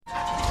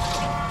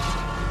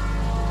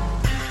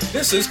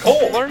This is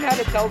Cole. Learn how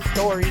to tell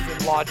stories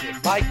in logic.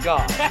 My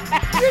God.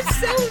 You're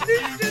selling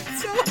this shit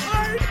so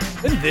hard.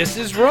 And this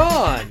is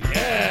Ron.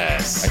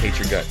 Yes. I hate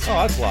your guts.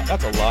 Oh,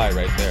 that's a lie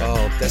right there.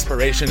 Oh,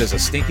 desperation is a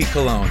stinky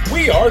cologne.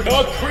 We are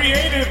the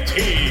creative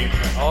team.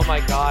 Oh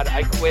my God,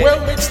 I quit.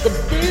 Well, it's the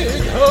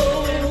big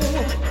ho.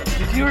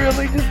 Did you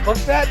really just book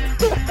that?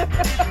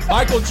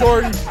 Michael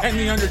Jordan and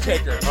The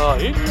Undertaker.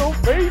 In your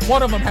face.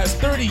 One of them has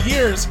 30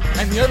 years,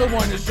 and the other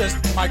one is just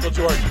Michael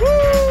Jordan. Woo!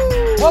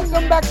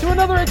 Welcome back to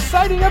another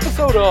exciting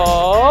episode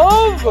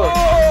of...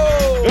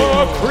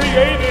 The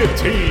creative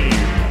team.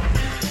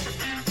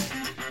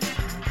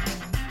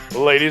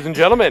 Ladies and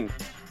gentlemen,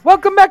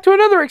 welcome back to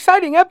another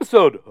exciting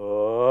episode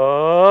of...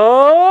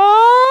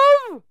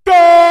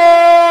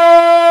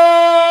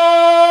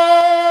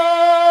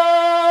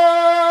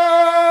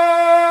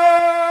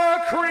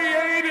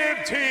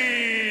 Creative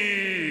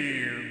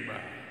team.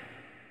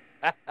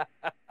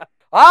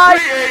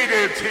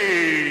 Creative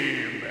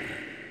team.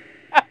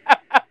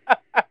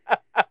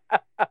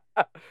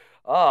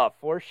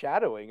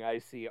 Foreshadowing, I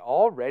see.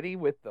 Already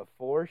with the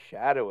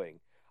foreshadowing.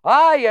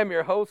 I am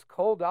your host,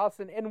 Cole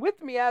Dawson, and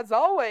with me, as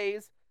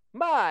always,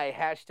 my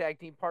hashtag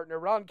team partner,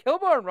 Ron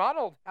Kilborn.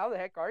 Ronald, how the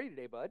heck are you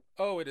today, bud?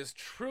 Oh, it is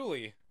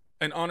truly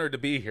an honor to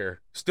be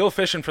here. Still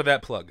fishing for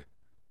that plug.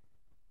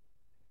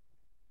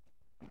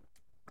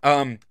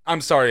 I'm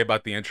sorry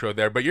about the intro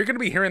there, but you're going to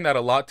be hearing that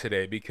a lot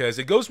today because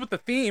it goes with the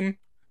theme.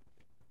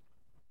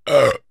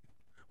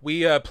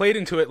 We played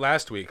into it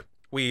last week.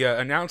 We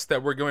announced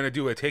that we're going to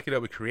do a Take It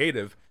Up with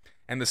Creative,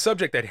 and the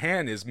subject at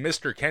hand is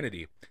Mr.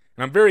 Kennedy.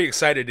 And I'm very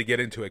excited to get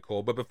into it,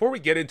 Cole. But before we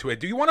get into it,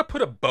 do you want to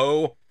put a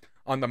bow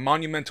on the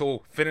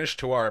monumental finish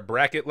to our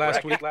bracket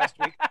last week?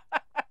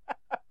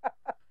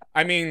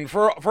 I mean,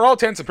 for all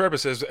intents and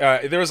purposes,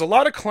 there was a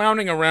lot of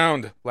clowning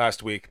around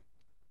last week.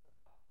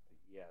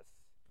 Yes.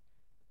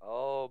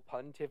 Oh,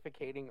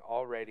 pontificating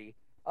already.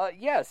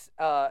 Yes,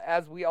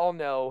 as we all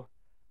know,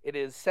 it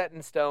is set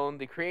in stone.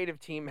 The creative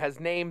team has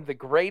named the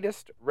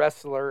greatest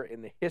wrestler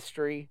in the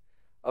history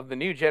of the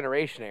new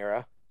generation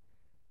era,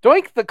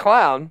 Doink the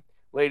Clown.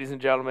 Ladies and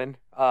gentlemen,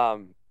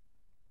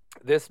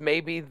 this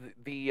may be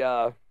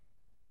the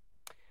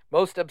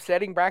most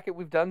upsetting bracket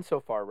we've done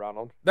so far,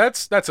 Ronald.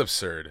 That's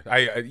absurd.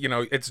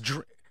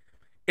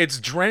 It's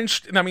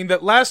drenched. I mean,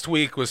 that last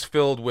week was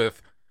filled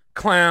with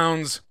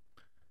clowns,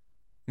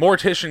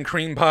 mortician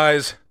cream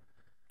pies,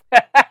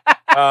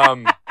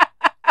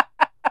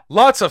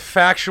 lots of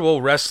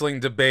factual wrestling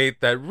debate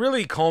that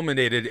really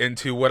culminated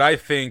into what I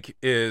think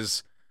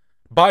is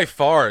by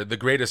far the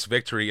greatest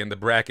victory in the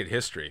bracket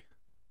history.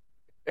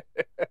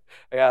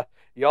 Yeah,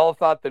 y'all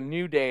thought the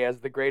New Day as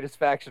the greatest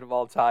faction of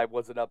all time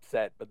was an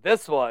upset, but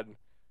this one,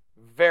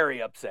 very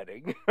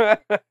upsetting.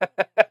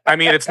 I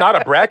mean, it's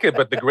not a bracket,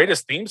 but the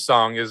greatest theme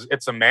song is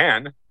 "It's a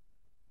Man."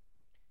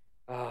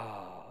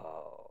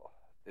 Oh,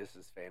 this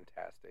is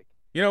fantastic.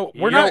 You know,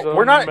 we're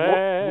You're not. the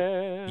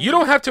man. You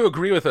don't have to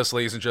agree with us,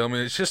 ladies and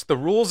gentlemen. It's just the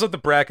rules of the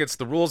brackets,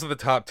 the rules of the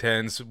top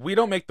tens. We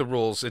don't make the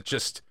rules. It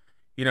just,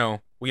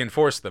 we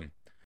enforce them.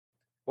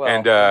 Well,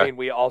 and, I mean,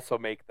 we also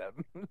make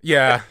them.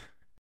 Yeah.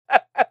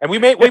 And we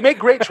make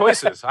great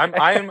choices.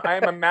 I am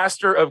a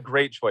master of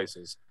great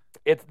choices.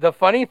 It's the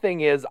funny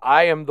thing is,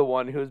 I am the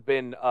one who's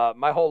been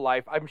my whole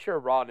life. I'm sure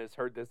Ron has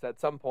heard this at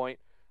some point.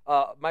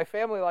 My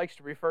family likes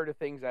to refer to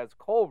things as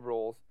Cole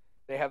rules.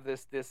 They have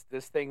this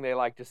thing they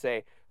like to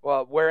say.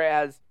 Well,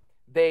 whereas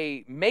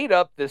they made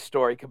up this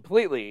story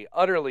completely,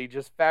 utterly,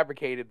 just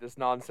fabricated this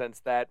nonsense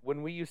that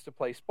when we used to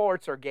play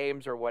sports or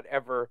games or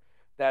whatever,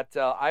 that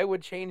I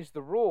would change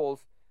the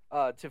rules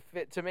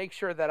to make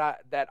sure that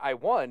I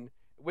won.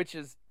 Which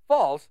is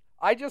false.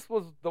 I just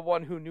was the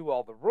one who knew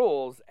all the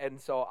rules, and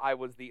so I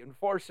was the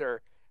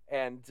enforcer.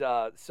 And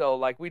so,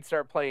 like, we'd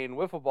start playing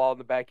wiffle ball in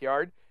the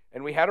backyard,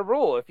 and we had a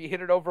rule. If you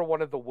hit it over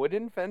one of the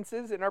wooden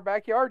fences in our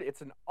backyard,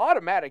 it's an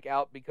automatic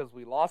out because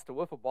we lost a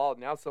wiffle ball, and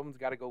now someone's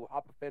got to go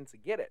hop a fence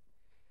and get it.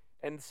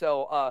 And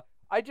so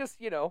I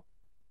just,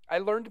 I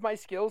learned my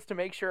skills to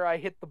make sure I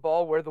hit the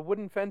ball where the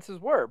wooden fences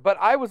were. But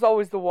I was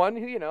always the one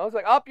who, was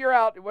like, up, you're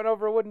out. It went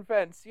over a wooden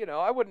fence.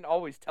 I wouldn't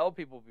always tell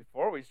people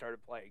before we started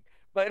playing.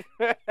 But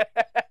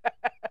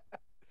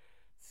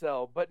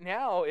but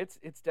now it's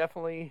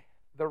definitely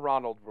the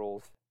Ronald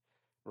rules.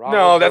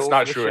 No, that's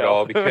not true at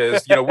all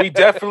because I've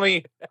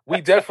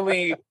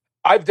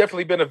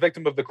definitely been a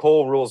victim of the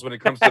Cole rules when it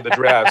comes to the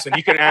drafts, and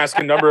you can ask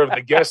a number of the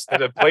guests that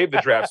have played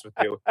the drafts with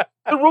you.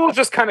 The rules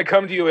just kind of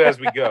come to you as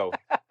we go.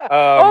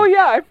 Oh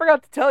yeah, I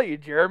forgot to tell you,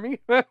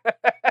 Jeremy.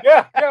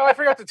 yeah, I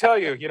forgot to tell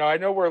you. I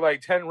know we're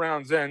like 10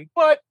 rounds in,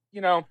 but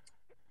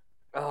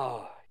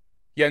Oh.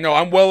 Yeah, no,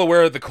 I'm well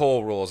aware of the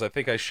Cole rules. I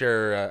think I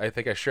share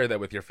that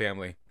with your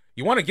family.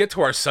 You want to get to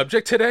our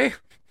subject today?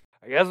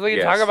 I guess we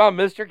can talk about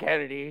Mr.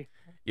 Kennedy.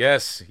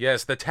 Yes,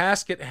 the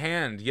task at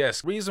hand.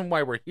 Yes, reason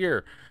why we're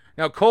here.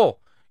 Now, Cole,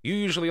 you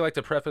usually like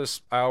to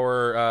preface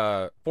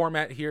our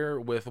format here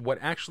with what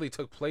actually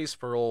took place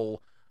for old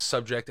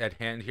subject at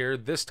hand here.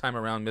 This time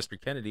around, Mr.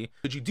 Kennedy.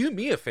 Could you do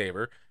me a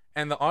favor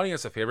and the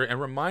audience a favor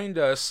and remind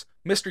us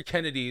Mr.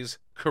 Kennedy's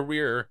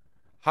career,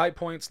 high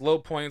points, low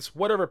points,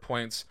 whatever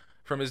points,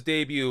 from his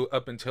debut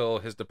up until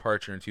his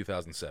departure in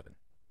 2007.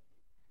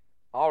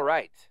 All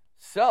right.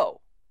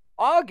 So,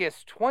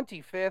 August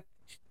 25th,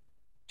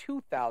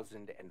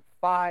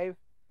 2005,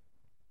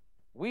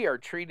 we are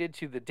treated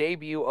to the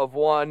debut of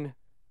one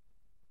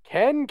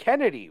Ken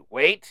Kennedy.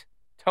 Wait,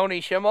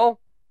 Tony Schimmel?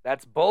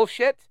 That's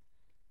bullshit.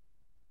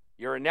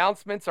 Your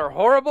announcements are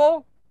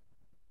horrible.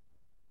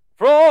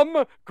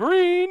 From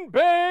Green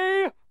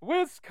Bay,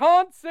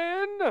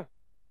 Wisconsin,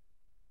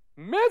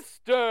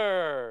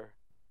 Mr.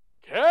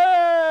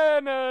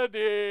 Kennedy.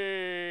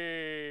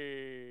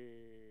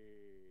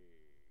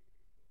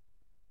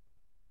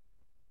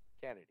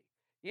 Kennedy.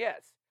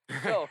 Yes.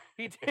 So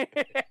he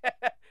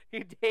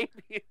he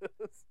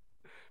debuts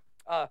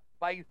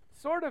by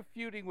sort of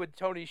feuding with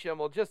Tony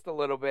Schimmel just a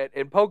little bit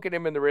and poking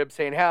him in the ribs,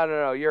 saying, "How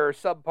no, you're a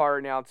subpar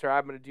announcer.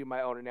 I'm going to do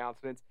my own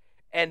announcements."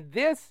 And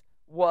this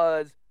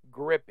was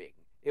gripping.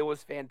 It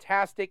was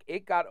fantastic.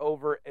 It got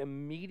over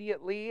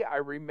immediately. I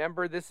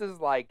remember this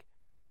is like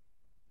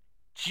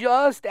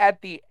just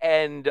at the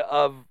end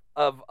of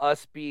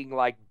us being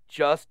like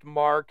just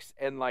marks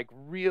and like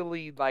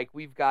really like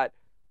we've got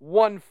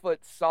 1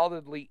 foot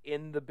solidly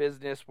in the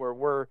business where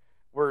we're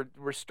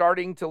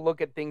starting to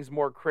look at things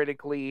more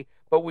critically,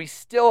 but we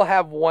still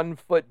have 1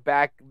 foot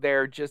back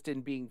there just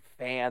in being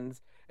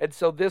fans. And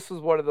so this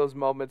was one of those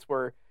moments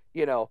where,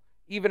 you know,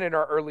 even in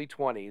our early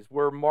 20s,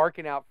 we're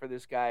marking out for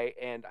this guy,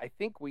 and I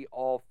think we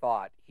all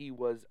thought he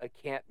was a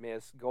can't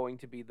miss, going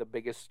to be the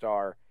biggest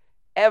star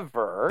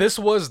ever. This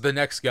was the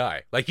next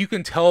guy. Like, you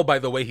can tell by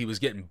the way he was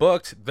getting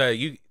booked that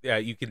you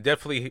can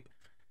definitely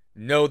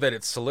know that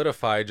it's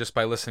solidified just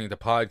by listening to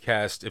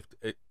podcasts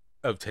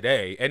of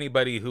today.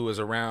 Anybody who was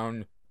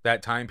around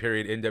that time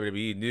period in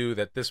WWE knew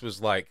that this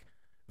was like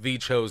the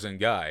chosen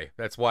guy.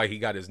 That's why he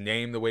got his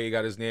name the way he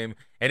got his name,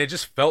 and it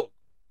just felt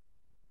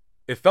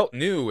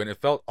new and it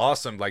felt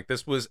awesome. Like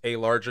this was a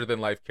larger than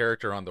life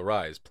character on the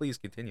rise. Please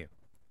continue.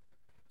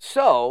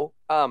 So,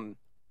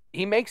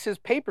 he makes his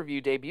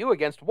pay-per-view debut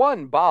against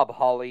one Bob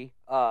Holly.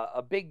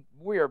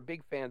 We are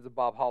big fans of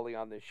Bob Holly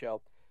on this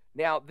show.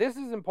 Now, this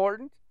is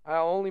important. I'm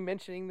only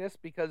mentioning this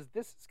because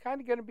this is kind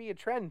of going to be a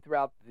trend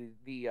throughout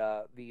the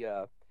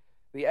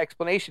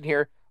explanation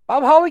here.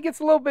 Bob Holly gets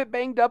a little bit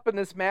banged up in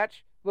this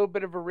match, a little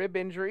bit of a rib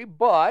injury,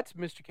 but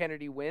Mr.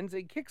 Kennedy wins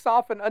and kicks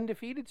off an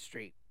undefeated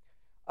streak.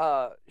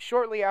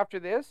 Shortly after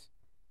this,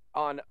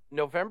 on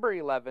November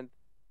 11th,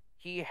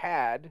 he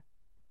had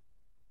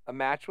a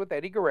match with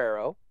Eddie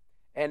Guerrero,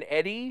 and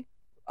Eddie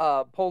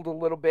pulled a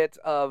little bit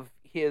of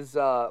his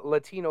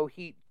Latino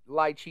heat,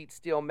 lie, cheat,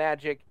 steal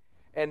magic,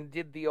 and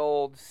did the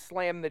old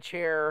slam the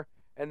chair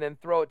and then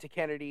throw it to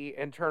Kennedy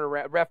and turn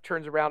around. Ref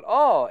turns around,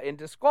 and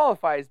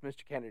disqualifies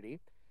Mr. Kennedy.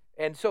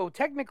 And so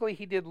technically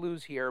he did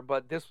lose here,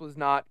 but this was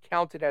not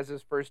counted as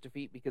his first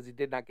defeat because he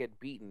did not get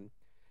beaten.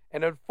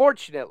 And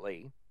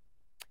unfortunately,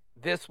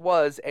 this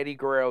was Eddie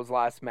Guerrero's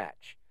last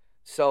match.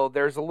 So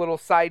there's a little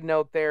side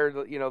note there,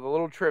 you know, the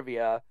little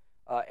trivia.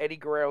 Eddie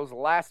Guerrero's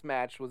last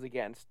match was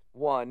against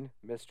one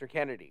Mr.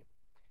 Kennedy.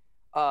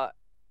 And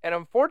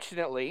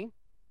unfortunately,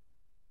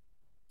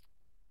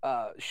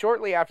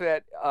 shortly after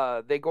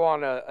that, they go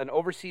on an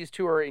overseas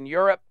tour in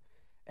Europe,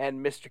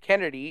 and Mr.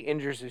 Kennedy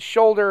injures his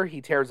shoulder.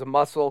 He tears a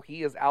muscle.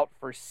 He is out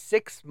for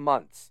 6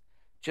 months,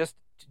 just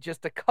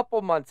a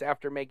couple months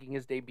after making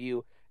his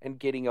debut and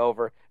getting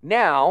over.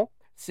 Now,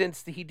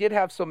 since he did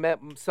have some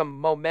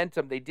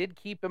momentum, they did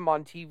keep him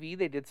on TV.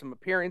 They did some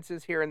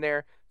appearances here and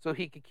there so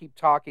he could keep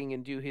talking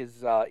and do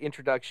his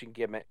introduction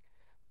gimmick.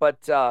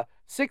 But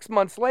 6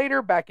 months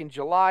later, back in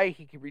July,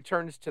 he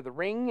returns to the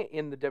ring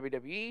in the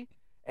WWE,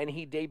 and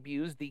he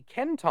debuts the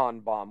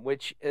Kenton Bomb,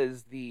 which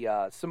is the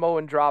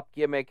Samoan drop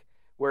gimmick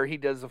where he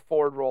does a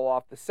forward roll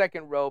off the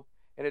second rope,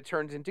 and it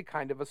turns into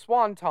kind of a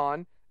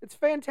swanton. It's a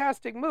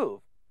fantastic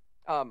move.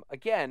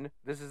 Again,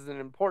 this is an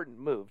important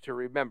move to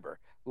remember,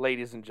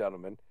 ladies and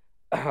gentlemen.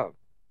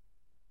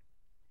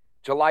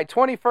 July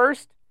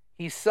 21st,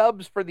 he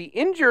subs for the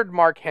injured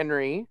Mark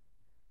Henry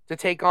to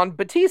take on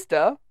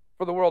Batista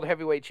for the World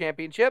Heavyweight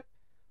Championship,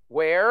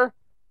 where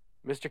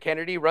Mr.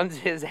 Kennedy runs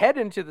his head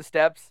into the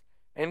steps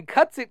and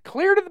cuts it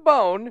clear to the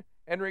bone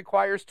and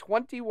requires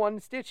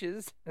 21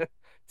 stitches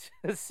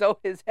to sew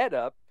his head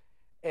up.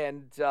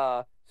 And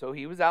so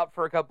he was out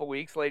for a couple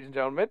weeks, ladies and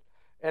gentlemen.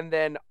 And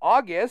then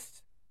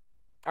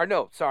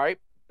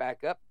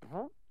back up.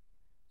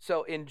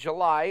 So in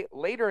July,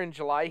 later in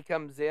July, he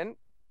comes in.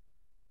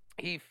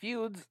 He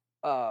feuds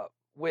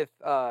with,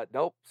 I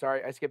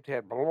skipped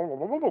ahead.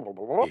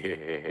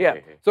 Yeah.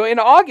 So in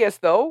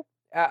August, though,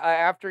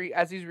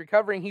 as he's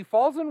recovering, he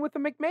falls in with the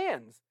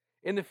McMahons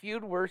in the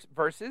feud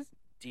versus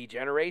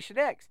D-Generation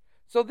X.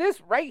 So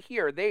this right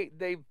here,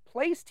 they've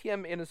placed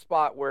him in a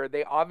spot where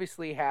they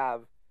obviously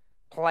have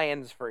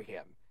plans for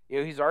him. You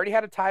know, he's already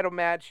had a title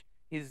match.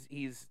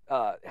 He's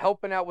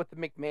helping out with the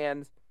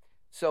McMahons.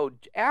 So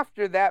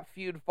after that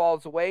feud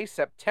falls away,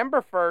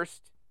 September 1st,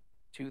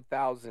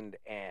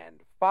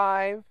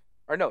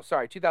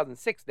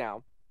 2006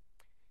 now,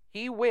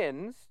 he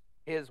wins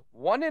his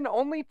one and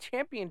only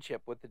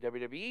championship with the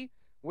WWE,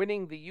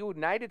 winning the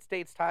United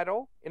States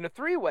title in a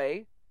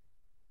 3-way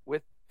with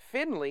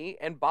Finlay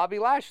and Bobby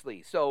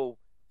Lashley. So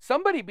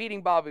somebody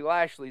beating Bobby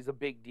Lashley is a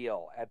big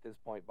deal at this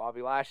point.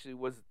 Bobby Lashley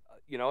was,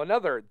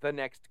 the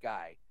next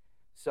guy.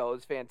 So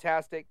it's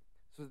fantastic.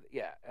 So,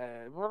 yeah.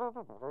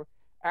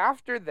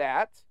 After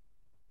that,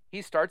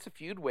 he starts a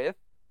feud with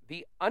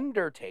The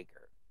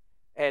Undertaker.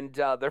 And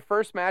their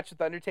first match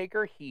with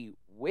Undertaker, he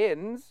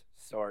wins,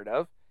 sort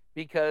of,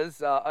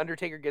 because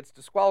Undertaker gets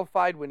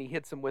disqualified when he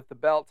hits him with the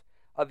belt.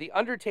 The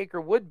Undertaker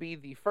would be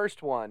the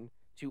first one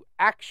to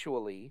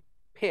actually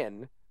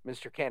pin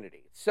Mr.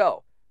 Kennedy.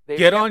 So,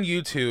 get on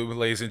YouTube,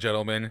 ladies and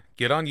gentlemen.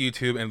 Get on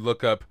YouTube and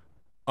look up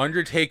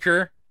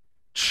Undertaker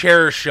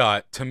chair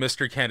shot to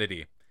Mr.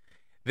 Kennedy.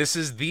 This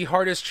is the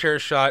hardest chair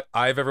shot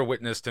I've ever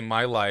witnessed in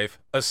my life,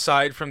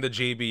 aside from the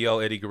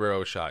JBL Eddie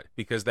Guerrero shot,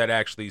 because that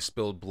actually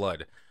spilled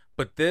blood.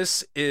 But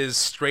this is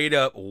straight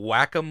up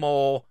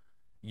whack-a-mole,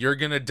 you're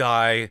gonna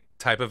die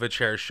type of a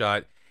chair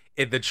shot.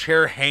 The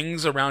chair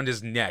hangs around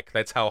his neck.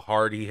 That's how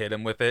hard he hit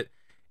him with it.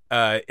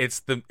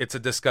 It's a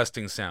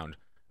disgusting sound.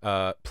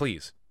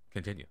 Please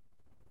continue.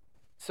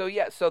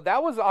 So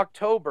that was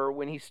October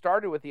when he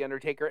started with The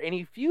Undertaker, and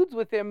he feuds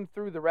with him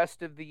through the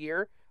rest of the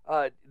year.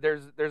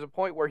 There's a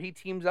point where he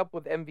teams up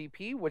with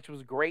MVP, which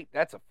was great.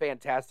 That's a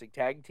fantastic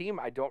tag team.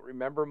 I don't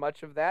remember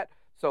much of that,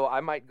 so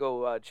I might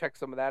go check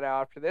some of that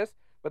out after this.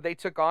 But they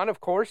took on, of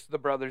course, the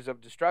Brothers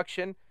of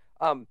Destruction.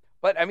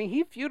 But, I mean,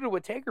 he feuded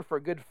with Taker for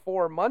a good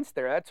 4 months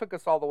there. That took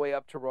us all the way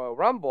up to Royal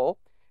Rumble.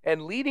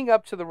 And leading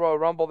up to the Royal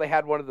Rumble, they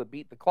had one of the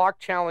Beat the Clock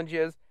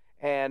challenges.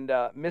 And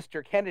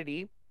Mr.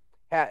 Kennedy,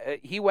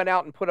 he went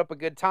out and put up a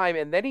good time.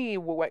 And then he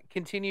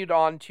continued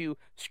on to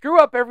screw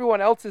up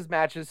everyone else's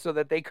matches so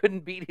that they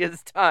couldn't beat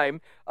his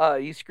time.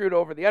 He screwed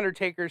over The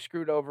Undertaker,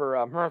 screwed over...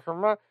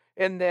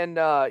 and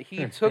then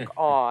he took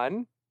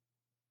on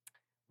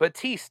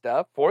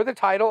Batista for the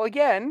title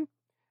again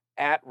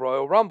at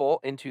Royal Rumble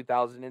in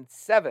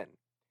 2007.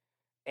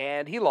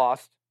 And he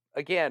lost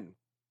again.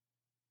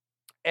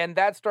 And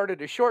that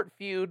started a short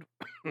feud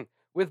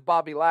with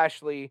Bobby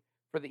Lashley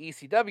for the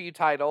ECW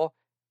title,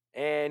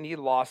 and he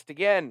lost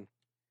again.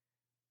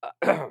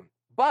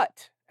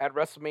 But at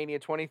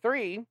WrestleMania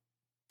 23,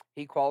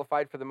 he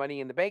qualified for the Money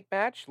in the Bank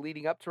match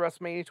leading up to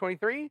WrestleMania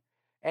 23,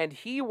 and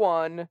he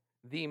won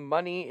the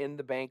Money in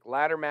the Bank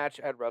ladder match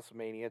at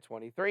WrestleMania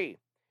 23.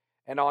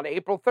 And on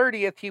April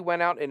 30th, he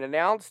went out and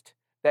announced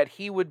that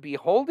he would be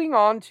holding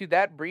on to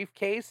that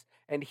briefcase,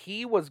 and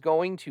he was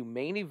going to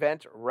main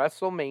event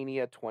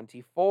WrestleMania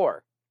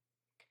 24.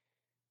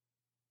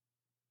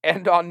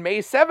 And on May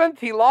 7th,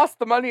 he lost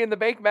the Money in the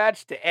Bank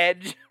match to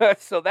Edge,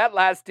 so that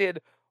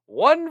lasted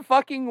 1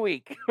 fucking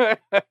week.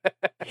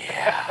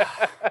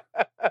 Yeah.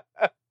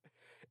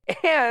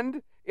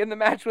 And in the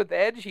match with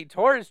Edge, he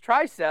tore his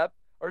tricep,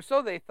 or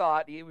so they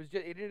thought. It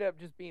ended up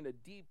just being a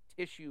deep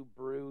tissue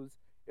bruise.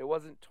 It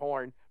wasn't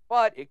torn,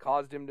 but it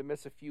caused him to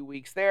miss a few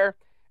weeks there.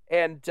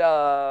 And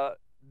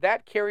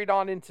that carried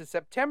on into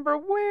September,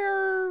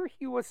 where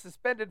he was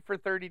suspended for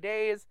 30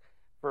 days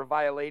for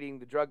violating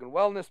the drug and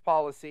wellness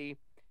policy.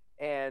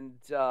 And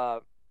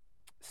so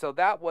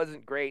that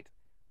wasn't great.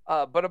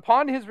 But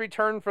upon his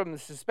return from the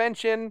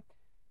suspension,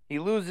 he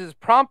loses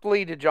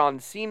promptly to John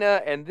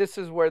Cena, and this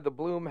is where the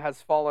bloom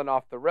has fallen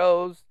off the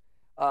rose.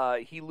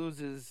 He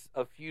loses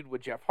a feud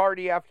with Jeff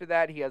Hardy after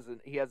that. He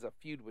has a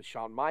feud with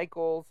Shawn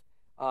Michaels.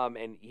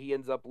 And he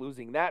ends up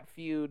losing that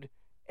feud.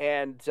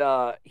 And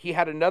he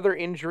had another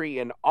injury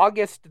in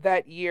August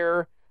that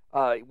year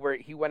where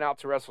he went out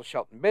to wrestle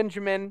Shelton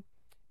Benjamin.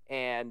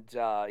 And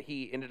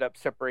he ended up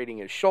separating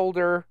his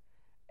shoulder.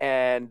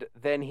 And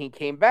then he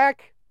came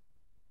back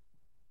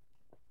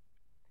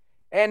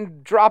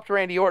and dropped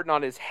Randy Orton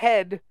on his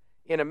head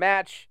in a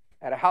match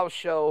at a house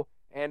show.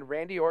 And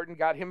Randy Orton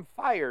got him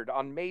fired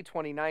on May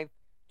 29th,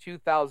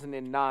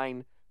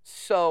 2009.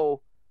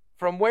 So...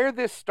 from where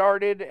this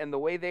started and the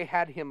way they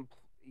had him,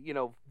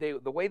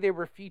 the way they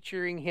were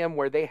featuring him,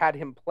 where they had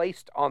him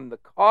placed on the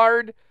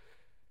card,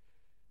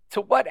 to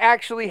what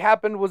actually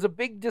happened was a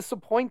big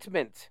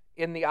disappointment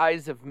in the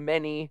eyes of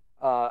many,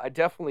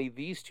 definitely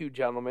these two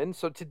gentlemen.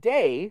 So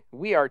today,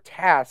 we are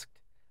tasked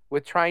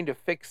with trying to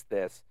fix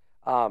this.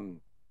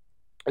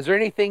 Is there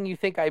anything you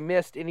think I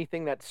missed,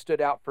 anything that stood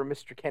out for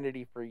Mr.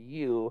 Kennedy for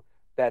you,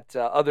 that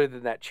other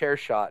than that chair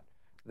shot,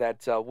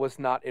 that was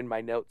not in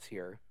my notes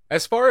here?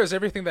 As far as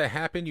everything that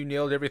happened, you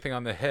nailed everything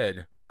on the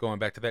head, going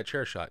back to that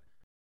chair shot.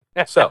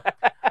 So,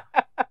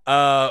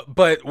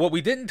 but what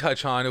we didn't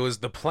touch on was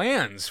the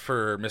plans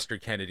for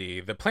Mr. Kennedy.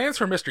 The plans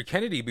for Mr.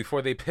 Kennedy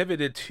before they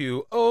pivoted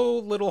to,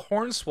 little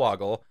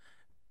Hornswoggle.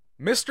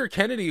 Mr.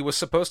 Kennedy was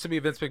supposed to be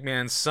Vince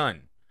McMahon's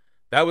son.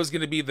 That was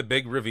going to be the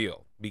big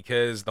reveal,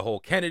 because the whole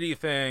Kennedy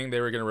thing,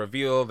 they were going to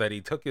reveal that he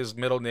took his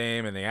middle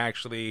name and they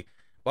actually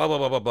blah, blah,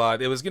 blah, blah, blah.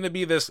 It was going to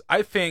be this,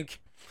 I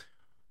think,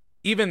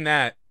 even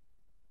that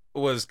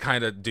was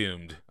kind of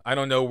doomed. I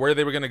don't know where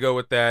they were going to go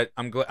with that.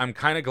 I'm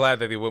kind of glad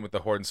that they went with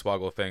the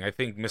Hornswoggle thing. I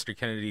think Mr.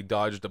 Kennedy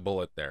dodged a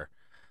bullet there.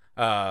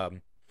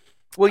 Well,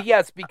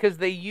 yes, because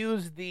they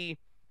used the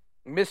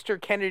Mr.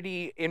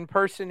 Kennedy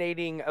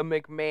impersonating a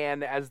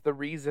McMahon as the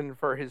reason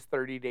for his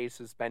 30-day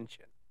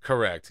suspension.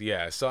 Correct,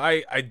 yeah. So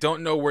I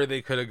don't know where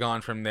they could have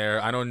gone from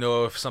there. I don't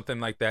know if something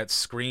like that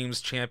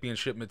screams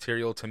championship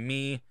material to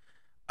me.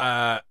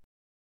 But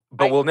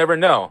we'll never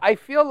know. I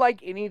feel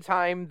like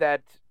anytime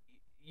that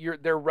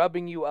they're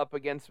rubbing you up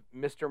against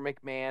Mr.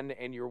 McMahon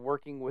and you're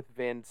working with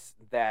Vince,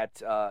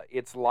 that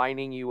it's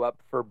lining you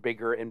up for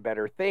bigger and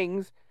better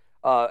things.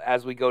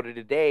 As we go to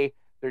today,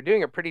 they're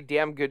doing a pretty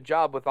damn good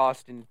job with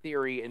Austin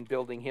Theory and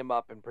building him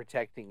up and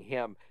protecting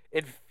him.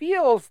 It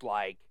feels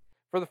like,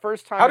 for the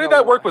first time... How did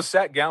that work with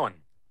Sat Gowen?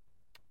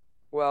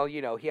 Well,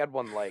 he had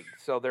one leg,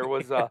 so there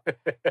was a,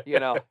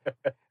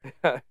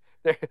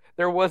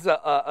 there was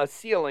a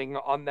ceiling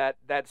on that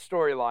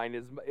storyline.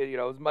 As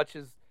much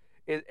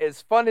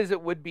as fun as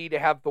it would be to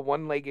have the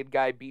one-legged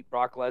guy beat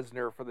Brock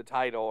Lesnar for the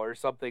title or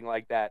something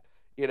like that,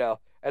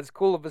 as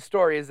cool of a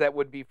story as that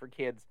would be for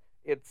kids,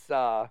 it's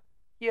Yeah,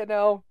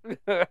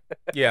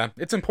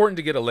 it's important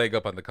to get a leg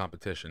up on the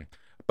competition.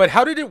 But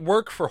how did it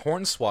work for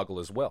Hornswoggle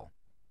as well?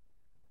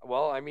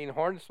 Well, I mean,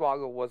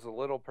 Hornswoggle was a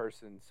little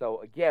person,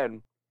 so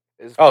again,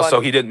 so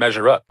he didn't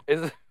measure up.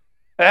 As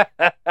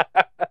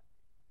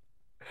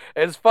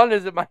fun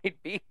as it might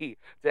be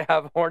to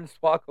have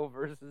Hornswoggle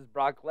versus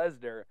Brock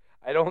Lesnar,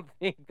 I don't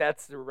think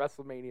that's the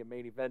WrestleMania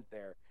main event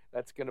there.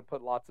 That's going to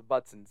put lots of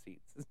butts in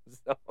seats.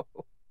 So.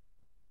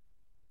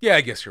 Yeah,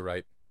 I guess you're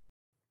right.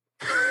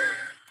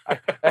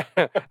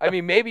 I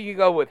mean, maybe you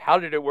go with how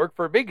did it work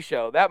for Big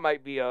Show? That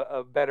might be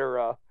a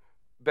better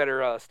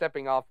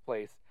stepping off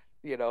place.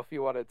 If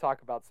you want to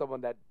talk about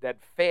someone that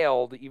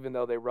failed, even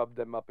though they rubbed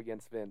them up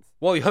against Vince.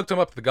 Well, he hooked him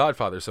up with the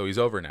Godfather, so he's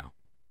over now.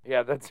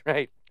 Yeah, that's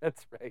right.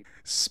 That's right.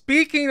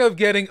 Speaking of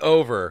getting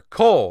over,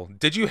 Cole,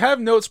 did you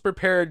have notes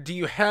prepared? Do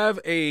you have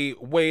a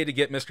way to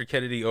get Mr.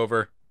 Kennedy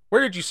over?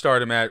 Where did you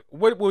start him at?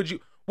 What would you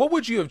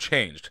have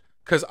changed?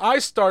 Because I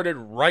started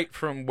right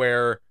from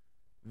where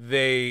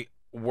they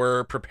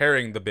were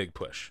preparing the big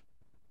push.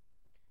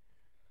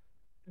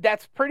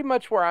 That's pretty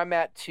much where I'm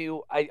at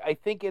too. I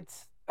think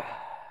it's...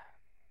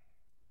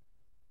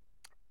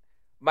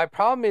 My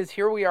problem is,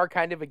 here we are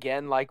kind of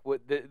again, like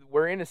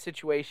we're in a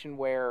situation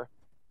where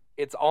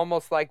it's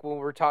almost like when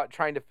we're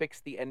trying to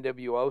fix the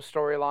NWO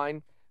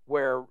storyline,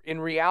 where in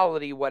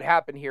reality what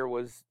happened here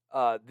was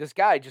this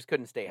guy just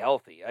couldn't stay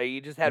healthy. He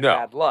just had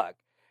bad luck.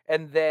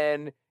 And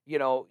then,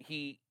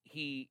 he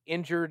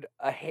injured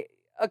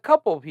a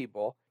couple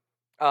people.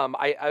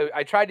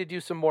 I tried to do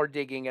some more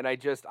digging, and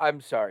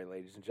I'm sorry,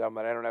 ladies and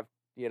gentlemen, I don't have,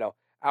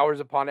 hours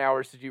upon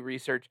hours to do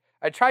research.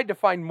 I tried to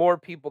find more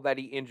people that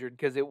he injured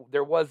because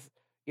there was...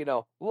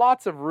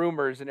 lots of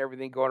rumors and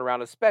everything going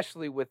around,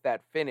 especially with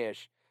that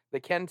finish. The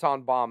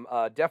Kenton bomb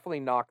definitely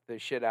knocked the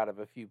shit out of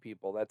a few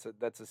people.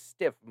 That's a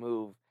stiff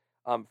move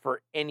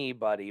for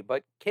anybody.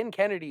 But Ken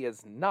Kennedy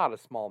is not a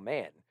small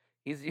man.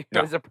 He's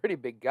a pretty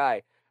big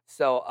guy.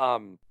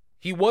 So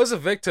he was a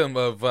victim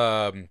of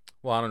I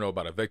don't know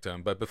about a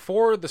victim, but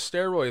before the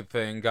steroid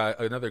thing got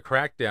another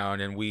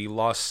crackdown and we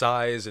lost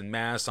size and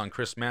mass on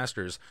Chris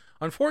Masters,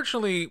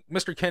 unfortunately,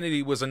 Mr.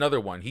 Kennedy was another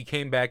one. He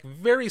came back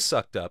very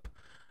sucked up.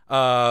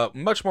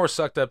 Much more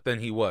sucked up than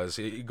he was.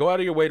 Go out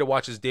of your way to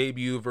watch his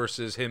debut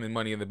versus him in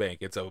Money in the Bank.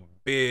 It's a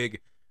big,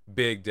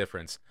 big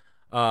difference.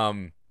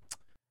 Where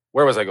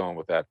was I going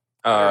with that?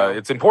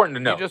 It's important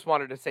to know. You just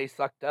wanted to say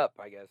sucked up,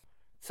 I guess.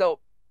 So,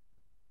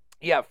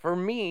 yeah, for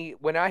me,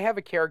 when I have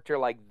a character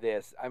like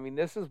this, I mean,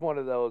 this is one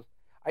of those.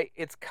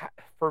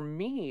 For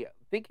me,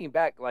 thinking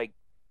back, like,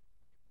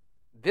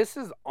 this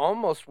is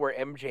almost where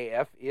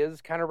MJF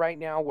is kind of right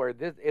now, where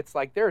it's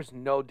like there's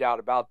no doubt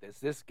about this.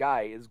 This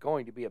guy is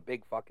going to be a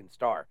big fucking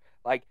star.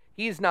 Like,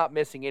 he's not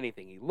missing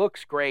anything. He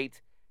looks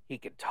great. He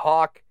can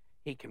talk.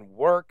 He can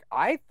work.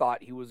 I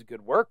thought he was a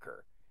good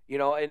worker,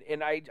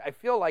 and I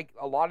feel like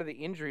a lot of the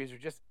injuries are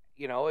just,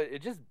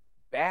 it's just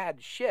bad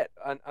shit.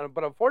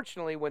 But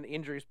unfortunately, when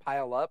injuries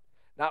pile up,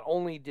 not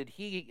only did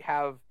he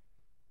have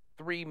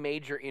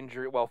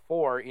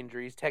 4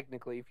 injuries,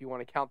 technically, if you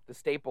want to count the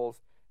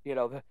staples,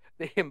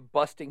 him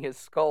busting his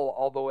skull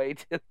all the way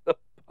to the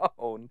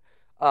bone.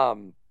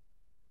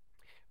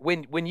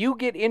 When you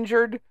get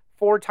injured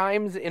 4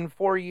 times in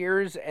 4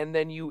 years and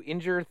then you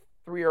injure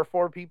 3 or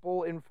 4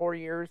 people in 4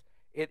 years,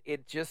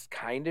 it just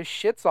kind of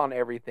shits on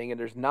everything, and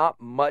there's not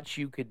much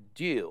you could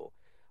do.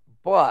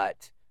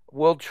 But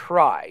we'll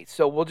try.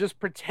 So we'll just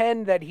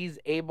pretend that he's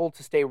able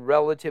to stay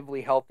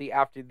relatively healthy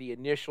after the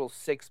initial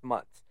 6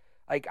 months.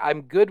 Like,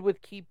 I'm good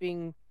with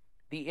keeping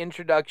the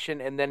introduction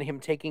and then him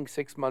taking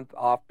 6 months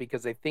off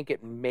because I think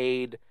it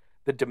made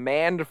the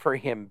demand for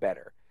him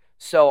better.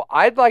 So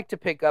I'd like to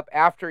pick up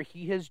after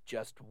he has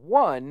just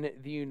won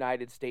the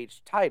United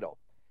States title,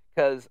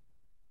 because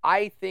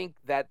I think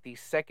that the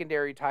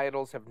secondary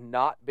titles have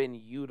not been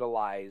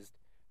utilized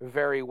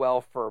very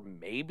well for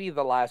maybe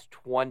the last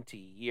 20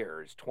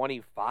 years,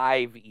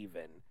 25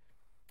 even,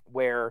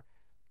 where,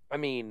 I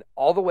mean,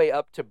 all the way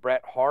up to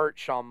Bret Hart,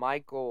 Shawn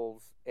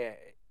Michaels,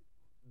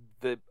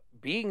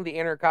 being the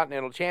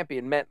Intercontinental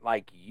Champion meant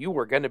like you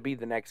were going to be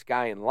the next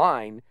guy in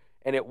line,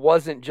 and it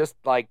wasn't just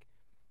like,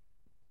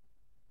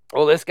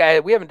 well, this guy,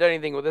 we haven't done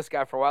anything with this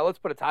guy for a while, let's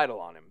put a title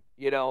on him.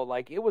 You know,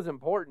 like, it was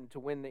important to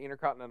win the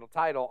Intercontinental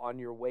title on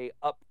your way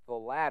up the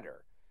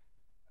ladder.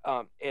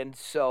 And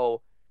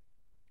so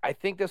I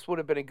think this would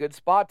have been a good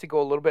spot to go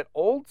a little bit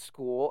old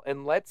school,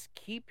 and let's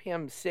keep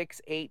him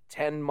 6, 8,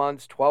 10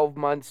 months, 12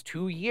 months,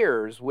 2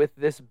 years with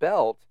this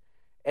belt,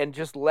 and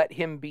just let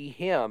him be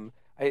him.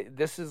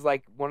 This is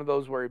like one of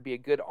those where it'd be a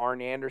good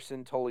Arn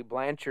Anderson, Tully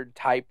Blanchard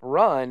type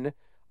run.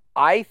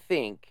 I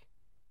think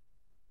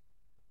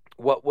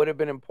what would have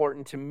been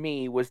important to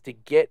me was to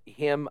get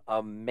him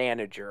a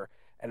manager.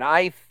 And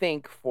I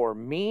think for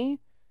me,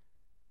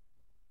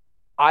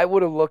 I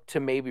would have looked to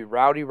maybe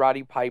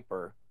Roddy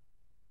Piper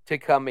to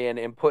come in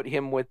and put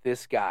him with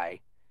this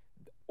guy.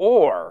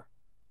 Or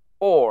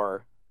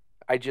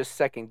I just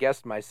second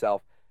guessed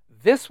myself.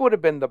 This would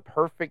have been the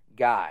perfect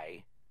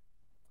guy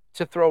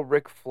to throw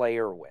Ric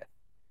Flair with.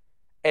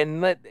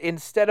 And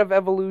instead of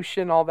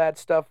Evolution, all that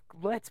stuff,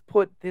 let's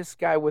put this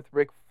guy with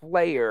Ric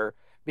Flair,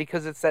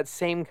 because it's that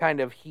same kind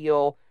of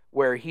heel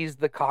where he's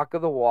the cock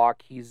of the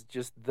walk, he's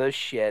just the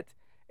shit,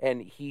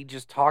 and he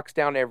just talks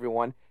down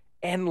everyone.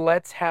 And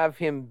let's have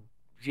him,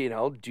 you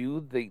know,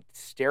 do the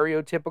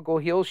stereotypical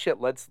heel shit.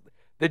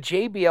 The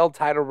JBL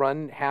title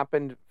run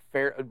happened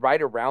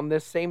right around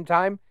this same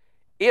time.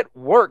 It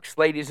works,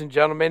 ladies and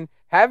gentlemen.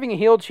 Having a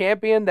heel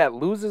champion that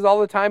loses all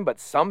the time, but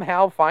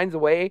somehow finds a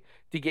way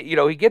to get, you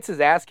know, he gets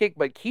his ass kicked,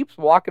 but keeps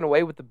walking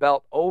away with the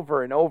belt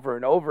over and over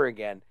and over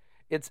again.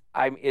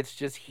 It's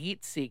just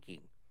heat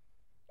seeking.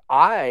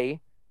 I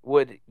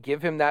would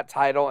give him that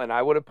title, and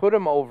I would have put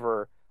him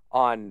over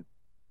on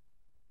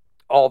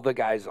all the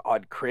guys,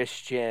 on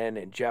Christian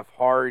and Jeff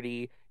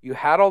Hardy. You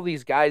had all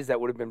these guys that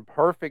would have been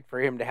perfect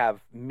for him to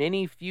have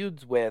mini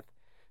feuds with,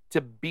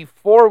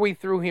 before we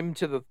threw him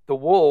to the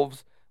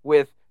wolves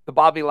with the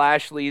Bobby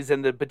Lashleys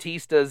and the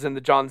Batistas and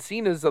the John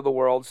Cenas of the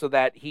world, so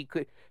that he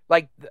could,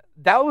 like,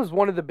 that was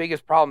one of the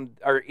biggest problems,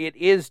 or it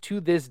is to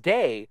this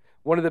day,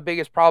 one of the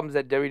biggest problems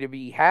that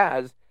WWE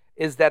has,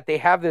 is that they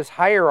have this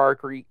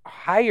hierarchy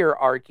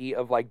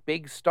of, like,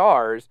 big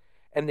stars,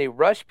 and they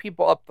rush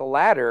people up the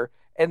ladder,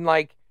 and,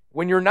 like,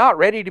 when you're not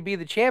ready to be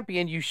the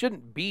champion, you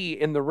shouldn't be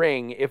in the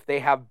ring if they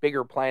have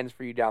bigger plans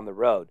for you down the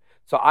road.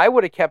 So I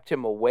would have kept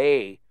him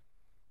away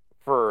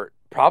for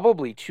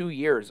probably 2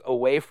 years,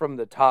 away from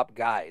the top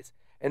guys.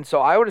 And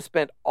so I would have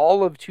spent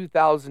all of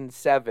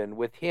 2007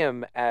 with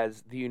him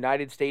as the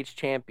United States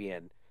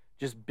champion,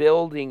 just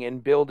building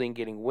and building,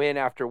 getting win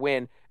after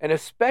win, and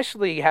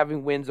especially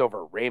having wins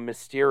over Rey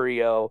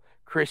Mysterio,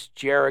 Chris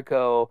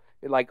Jericho,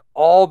 like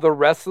all the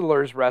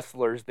wrestlers,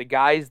 the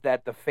guys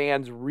that the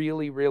fans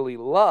really, really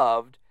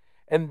loved.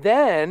 And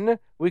then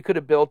we could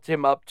have built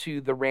him up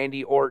to the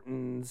Randy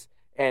Ortons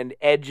and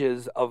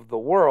Edges of the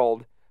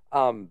world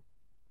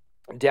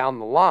down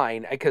the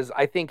line, because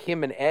I think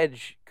him and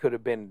Edge could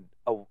have been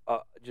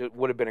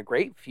would have been a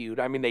great feud.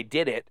 I mean, they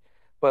did it,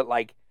 but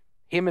like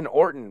him and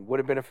Orton would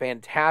have been a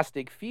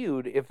fantastic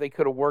feud if they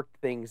could have worked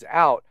things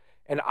out.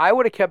 And I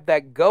would have kept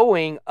that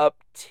going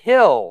up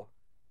till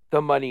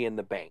the Money in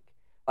the Bank.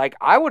 Like,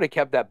 I would have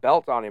kept that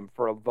belt on him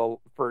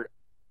for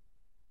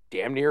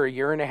damn near a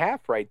year and a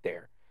half right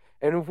there.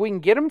 And if we can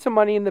get him to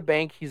Money in the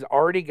Bank, he's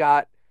already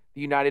got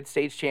the United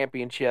States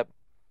Championship.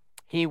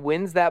 He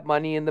wins that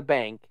Money in the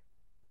Bank.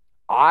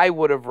 I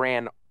would have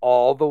ran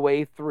all the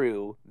way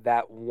through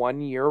that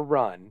 1 year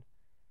run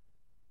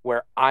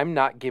where I'm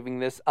not giving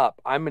this up.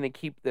 I'm going to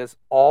keep this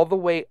all the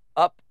way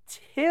up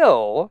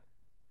till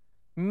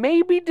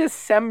maybe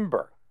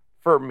December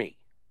for me.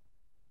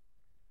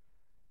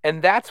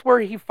 And that's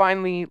where he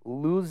finally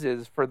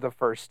loses for the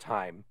first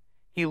time.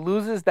 He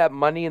loses that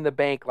Money in the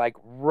Bank, like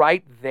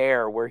right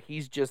there, where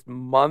he's just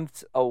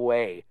months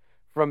away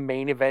from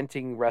main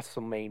eventing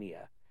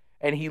WrestleMania.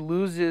 And he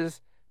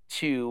loses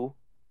to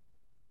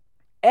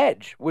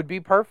Edge, would be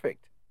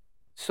perfect.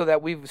 So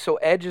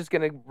Edge is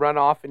going to run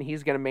off and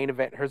he's going to main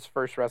event his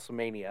first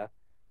WrestleMania.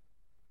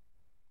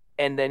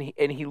 And then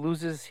he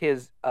loses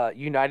his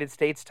United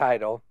States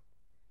title.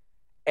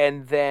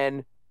 And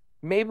then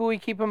maybe we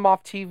keep him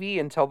off TV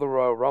until the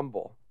Royal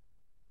Rumble.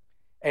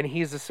 And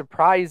he's a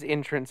surprise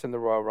entrance in the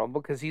Royal Rumble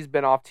because he's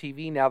been off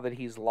TV now that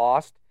he's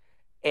lost.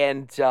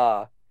 And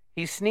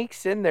he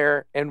sneaks in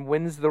there and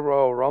wins the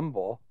Royal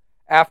Rumble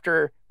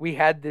after we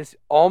had this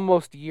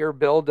almost year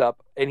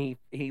build-up, and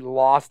he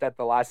lost at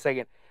the last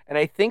second. And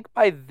I think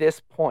by this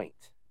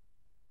point,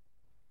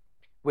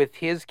 with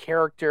his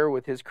character,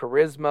 with his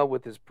charisma,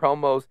 with his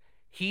promos,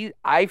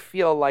 I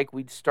feel like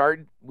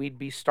we'd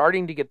be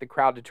starting to get the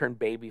crowd to turn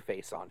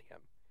babyface on him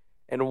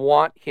and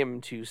want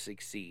him to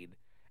succeed.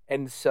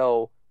 And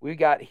so we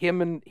got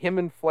him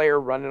and Flair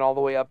running all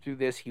the way up through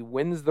this. He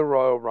wins the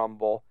Royal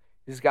Rumble.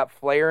 He's got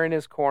Flair in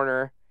his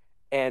corner,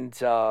 and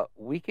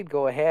we could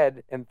go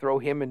ahead and throw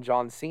him and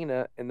John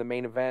Cena in the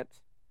main event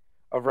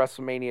of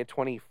WrestleMania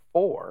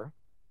 24.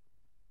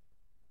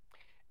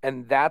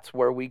 And that's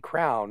where we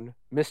crown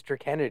Mr.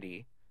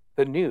 Kennedy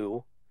the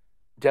new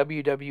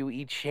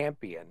WWE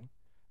champion.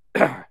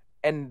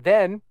 And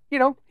then,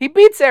 he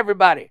beats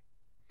everybody.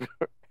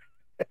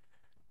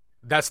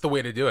 That's the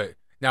way to do it.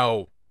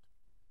 Now,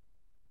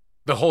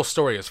 the whole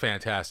story is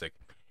fantastic.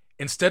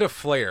 instead of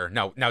Flair,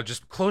 now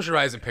just close your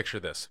eyes and picture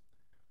this.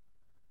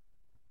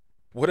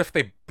 What if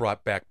they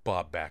brought back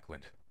Bob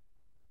Backlund?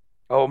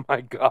 Oh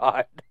my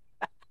God.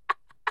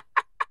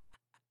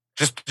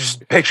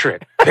 Just picture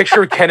it.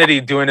 Picture Kennedy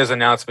doing his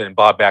announcement and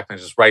Bob Backlund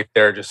just right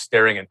there, just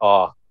staring in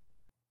awe.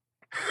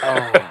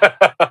 Oh,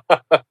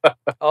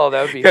 oh,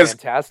 that would be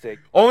fantastic.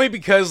 Only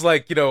because,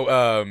 like,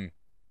 during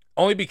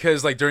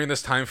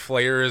this time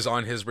Flair is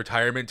on his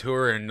retirement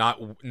tour and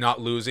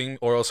not losing,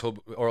 or else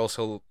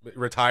he'll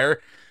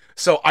retire.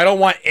 So I don't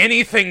want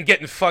anything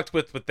getting fucked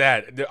with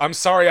that. I'm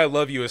Sorry I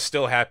Love You is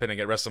still happening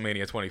at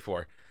WrestleMania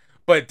 24,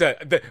 but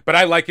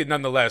I like it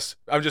nonetheless.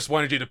 I just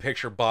wanted you to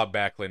picture Bob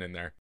Backlund in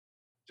there.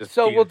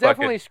 So we'll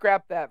definitely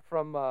scrap that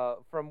from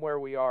where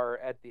we are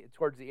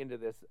towards the end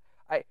of this.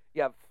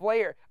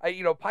 Flair.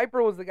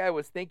 Piper was the guy I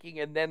was thinking,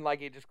 and then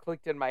like it just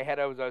clicked in my head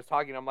as I was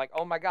talking. I'm like,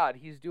 oh my God,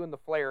 he's doing the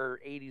Flair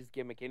 '80s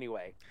gimmick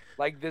anyway.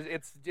 Like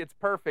this, it's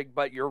perfect.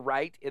 But you're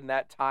right. In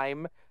that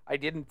time, I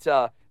didn't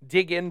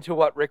dig into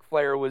what Ric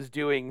Flair was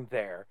doing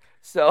there.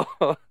 So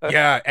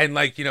yeah, and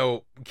like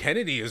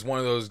Kennedy is one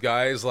of those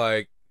guys.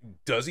 Like,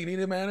 does he need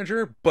a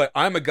manager? But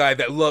I'm a guy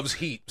that loves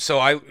heat. So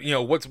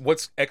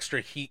what's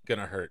extra heat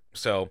gonna hurt?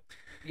 So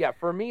yeah,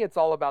 for me, it's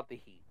all about the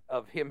heat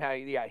of him.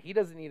 He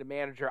doesn't need a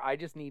manager. I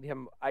just need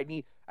him. I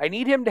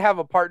need him to have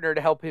a partner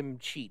to help him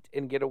cheat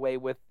and get away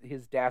with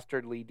his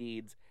dastardly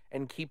deeds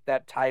and keep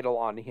that title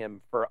on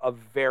him for a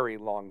very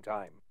long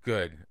time.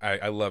 Good.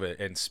 I love it.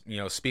 And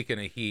speaking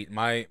of heat,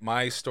 my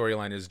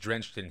storyline is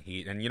drenched in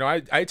heat, and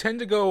I tend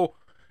to go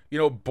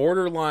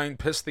borderline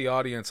piss the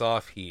audience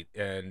off heat,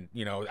 and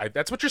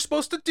that's what you're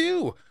supposed to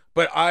do.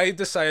 But I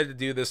decided to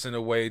do this in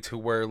a way to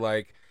where,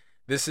 like,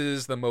 this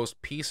is the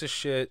most piece of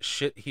shit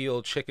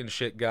heel chicken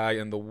shit guy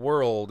in the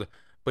world,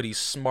 but he's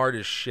smart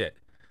as shit.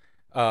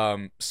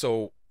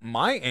 So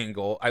my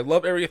angle, I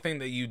love everything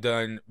that you've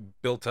done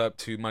built up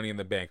to Money in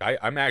the Bank.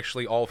 I'm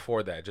actually all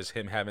for that, just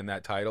him having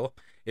that title.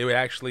 It would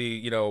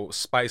actually,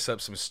 spice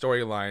up some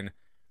storyline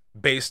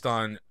based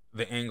on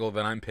the angle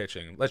that I'm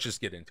pitching. Let's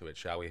just get into it,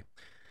 shall we?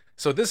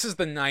 So this is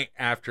the night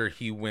after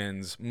he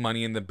wins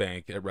Money in the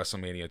Bank at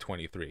WrestleMania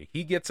 23.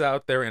 He gets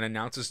out there and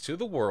announces to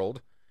the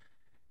world,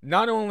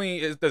 not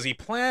only does he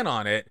plan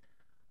on it,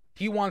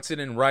 he wants it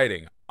in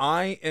writing.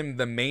 I am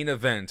the main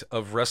event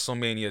of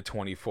WrestleMania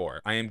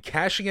 24. I am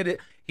cashing it.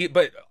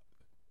 But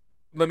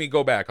let me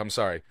go back. I'm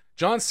sorry.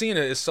 John Cena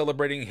is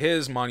celebrating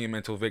his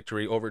monumental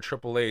victory over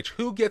Triple H,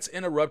 who gets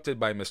interrupted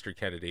by Mr.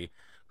 Kennedy,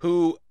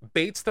 who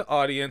baits the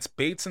audience,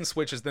 baits and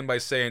switches them by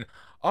saying,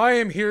 I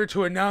am here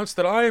to announce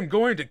that I am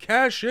going to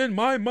cash in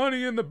my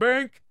Money in the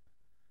Bank.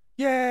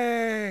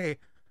 Yay!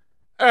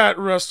 At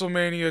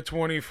WrestleMania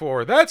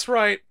 24. That's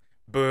right.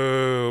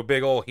 Boo,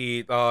 big ol'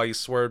 heat. Oh, he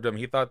swerved him.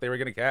 He thought they were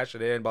going to cash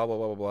it in, blah, blah,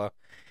 blah, blah, blah.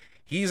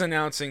 He's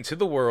announcing to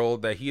the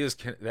world that he is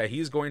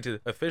going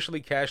to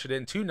officially cash it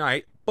in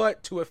tonight,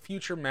 but to a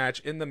future match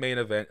in the main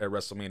event at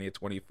WrestleMania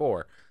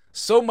 24.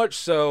 So much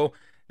so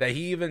that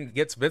he even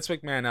gets Vince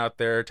McMahon out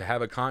there to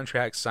have a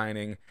contract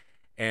signing,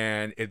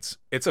 and it's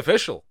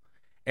official.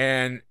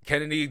 And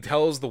Kennedy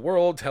tells the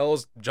world,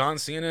 tells John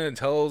Cena, and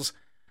tells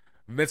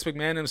Vince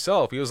McMahon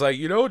himself. He was like,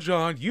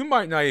 John, you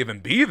might not even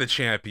be the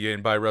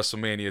champion by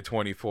WrestleMania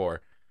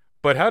 24.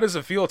 But how does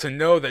it feel to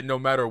know that no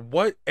matter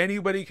what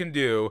anybody can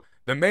do,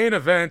 the main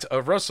event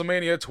of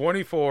WrestleMania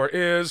 24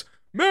 is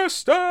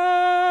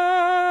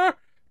Mr.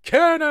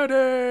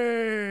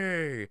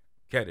 Kennedy?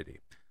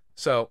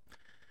 So,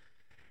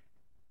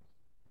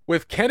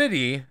 with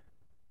Kennedy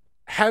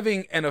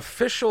having an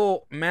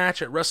official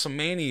match at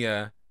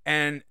WrestleMania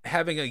and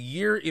having a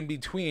year in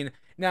between,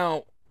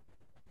 now,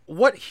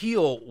 what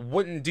heel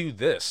wouldn't do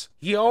this?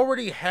 He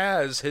already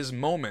has his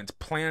moment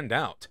planned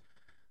out.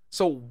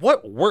 So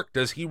what work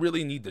does he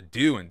really need to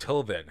do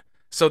until then?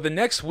 So the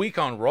next week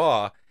on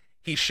Raw,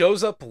 he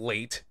shows up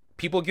late.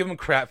 People give him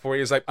crap for it.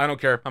 He's like, I don't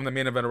care. I'm the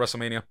main event of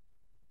WrestleMania.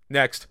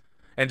 Next.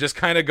 And just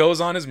kind of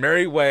goes on his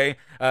merry way.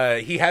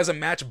 He has a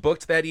match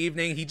booked that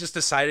evening. He just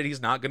decided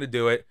he's not going to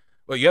do it.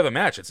 Well, you have a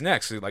match. It's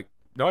next. He's like,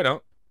 no, I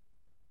don't.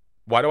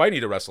 Why do I need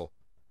to wrestle?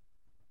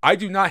 I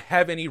do not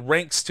have any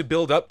ranks to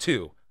build up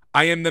to.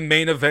 I am the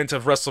main event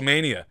of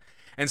WrestleMania.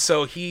 And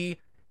so he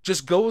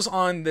just goes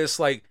on this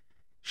like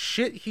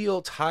shit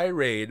heel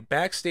tirade,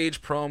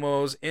 backstage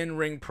promos,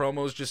 in-ring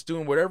promos, just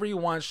doing whatever he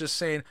wants, just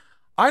saying,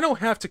 I don't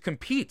have to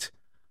compete.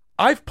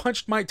 I've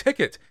punched my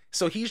ticket.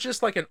 So he's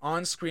just like an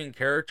on-screen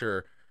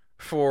character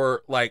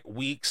for like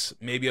weeks,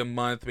 maybe a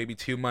month, maybe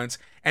 2 months.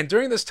 And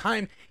during this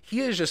time, he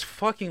is just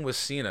fucking with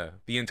Cena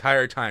the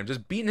entire time,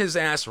 just beating his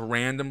ass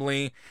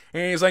randomly.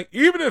 And he's like,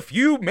 even if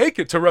you make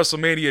it to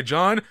WrestleMania,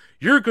 John,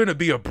 you're going to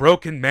be a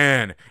broken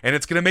man. And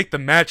it's going to make the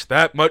match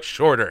that much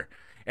shorter.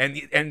 And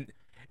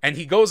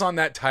he goes on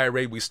that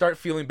tirade. We start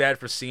feeling bad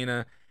for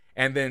Cena.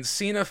 And then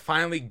Cena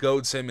finally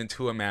goads him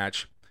into a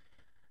match.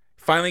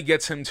 Finally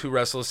gets him to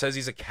wrestle, says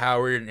he's a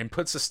coward, and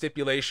puts a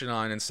stipulation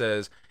on and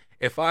says,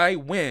 if I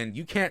win,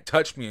 you can't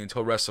touch me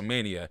until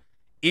WrestleMania,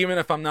 even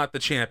if I'm not the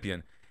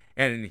champion.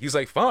 And he's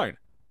like, fine,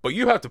 but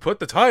you have to put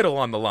the title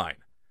on the line.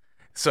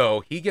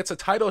 So he gets a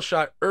title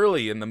shot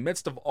early in the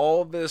midst of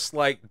all this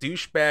like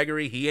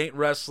douchebaggery. He ain't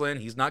wrestling.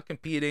 He's not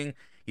competing.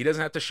 He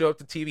doesn't have to show up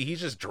to TV.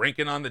 He's just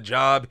drinking on the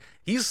job.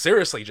 He's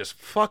seriously just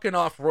fucking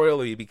off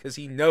royally because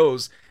he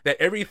knows that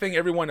everything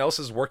everyone else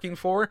is working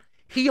for,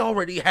 he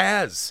already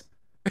has.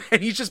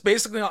 And he's just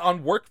basically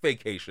on work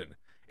vacation.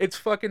 It's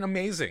fucking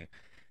amazing.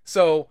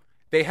 So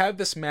they have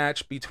this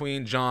match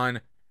between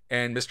John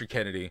and Mr.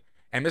 Kennedy.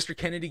 And Mr.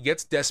 Kennedy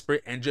gets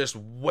desperate and just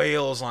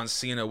wails on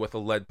Cena with a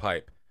lead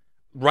pipe.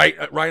 Right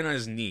on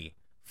his knee.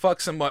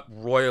 Fucks him up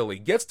royally.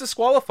 Gets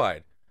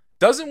disqualified.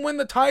 Doesn't win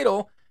the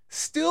title.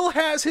 Still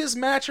has his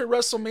match at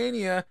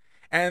WrestleMania.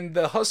 And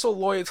the hustle,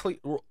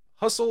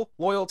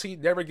 loyalty,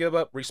 never give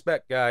up,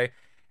 respect guy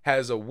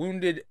has a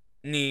wounded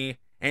knee.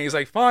 And he's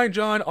like, fine,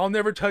 John, I'll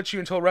never touch you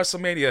until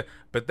WrestleMania.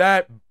 But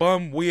that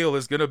bum wheel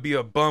is going to be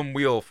a bum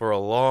wheel for a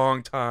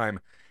long time.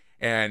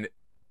 And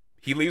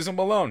he leaves him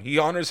alone. He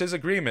honors his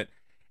agreement.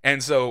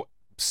 And so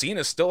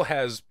Cena still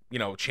has,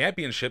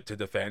 championship to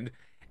defend.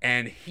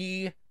 And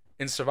he,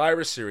 in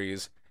Survivor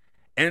Series,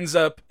 ends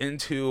up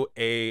into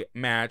a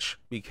match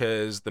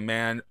because the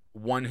man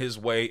won his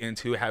way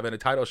into having a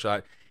title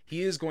shot.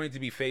 He is going to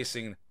be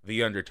facing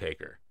The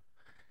Undertaker.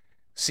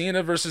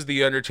 Cena versus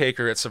The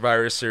Undertaker at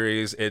Survivor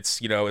Series.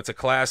 It's a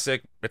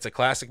classic. It's a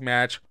classic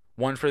match,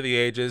 one for the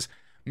ages.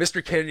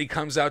 Mr. Kennedy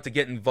comes out to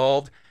get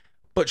involved,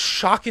 but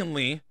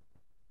shockingly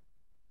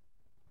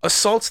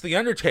assaults The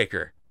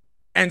Undertaker,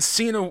 and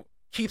Cena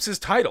keeps his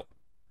title.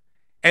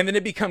 And then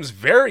it becomes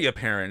very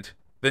apparent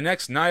the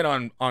next night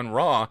on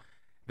Raw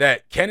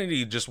that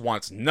Kennedy just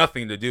wants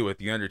nothing to do with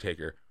The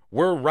Undertaker.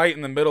 We're right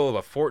in the middle of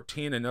a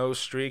 14-0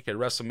 streak at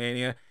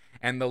WrestleMania,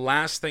 and the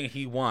last thing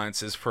he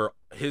wants is for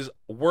his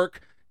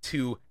work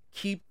to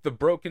keep the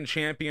broken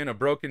champion a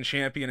broken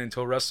champion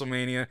until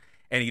WrestleMania,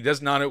 and he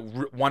does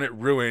not want it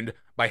ruined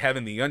by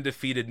having the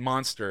undefeated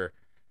monster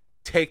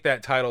take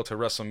that title to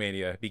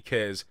WrestleMania,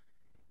 because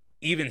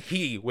even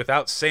he,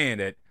 without saying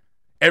it,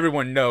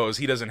 everyone knows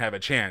he doesn't have a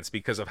chance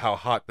because of how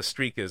hot the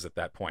streak is at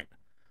that point.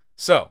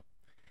 So,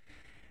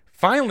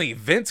 finally,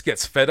 Vince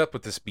gets fed up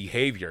with this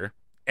behavior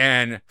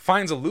and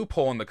finds a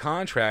loophole in the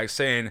contract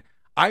saying,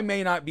 I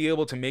may not be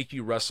able to make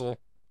you wrestle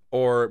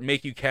or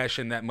make you cash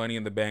in that Money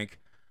in the Bank,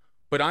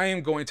 but I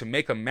am going to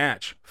make a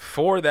match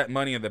for that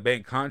Money in the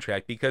Bank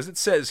contract, because it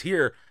says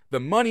here the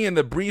Money in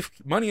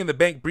the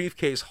Bank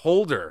briefcase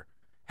holder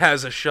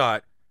has a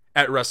shot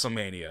at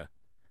WrestleMania.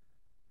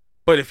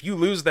 But if you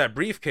lose that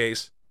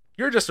briefcase,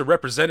 you're just a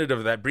representative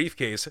of that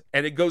briefcase,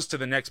 and it goes to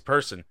the next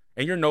person,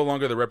 and you're no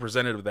longer the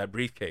representative of that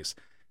briefcase.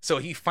 So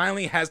he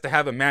finally has to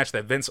have a match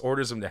that Vince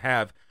orders him to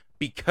have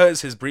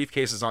because his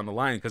briefcase is on the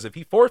line. Because if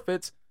he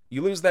forfeits,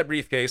 you lose that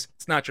briefcase,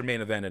 it's not your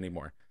main event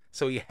anymore.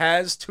 So he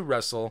has to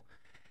wrestle,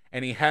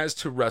 and he has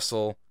to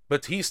wrestle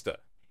Batista.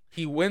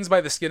 He wins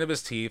by the skin of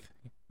his teeth,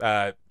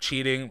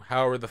 cheating,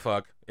 however the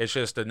fuck. It's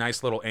just a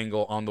nice little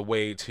angle on the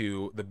way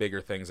to the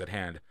bigger things at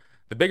hand.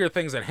 The bigger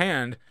things at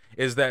hand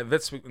is that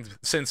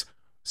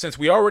since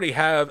we already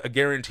have a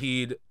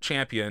guaranteed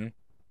champion,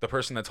 the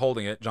person that's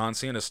holding it, John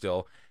Cena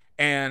still,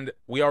 and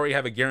we already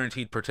have a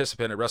guaranteed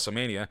participant at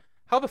WrestleMania,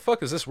 how the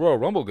fuck is this Royal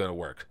Rumble going to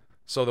work?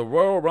 So the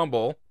Royal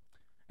Rumble,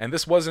 and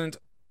this wasn't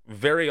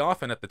very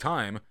often at the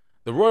time,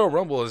 the Royal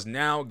Rumble is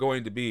now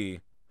going to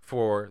be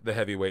for the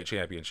heavyweight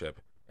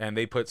championship. And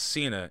they put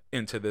Cena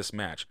into this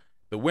match.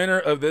 The winner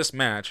of this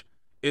match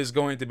is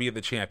going to be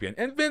the champion.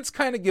 And Vince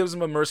kind of gives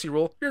him a mercy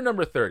rule. You're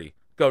number 30.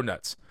 Go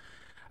nuts.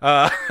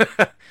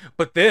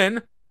 But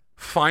then,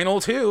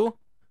 final two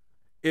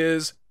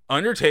is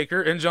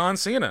Undertaker and John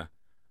Cena.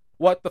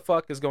 What the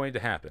fuck is going to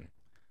happen?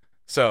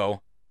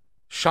 So,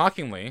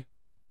 shockingly,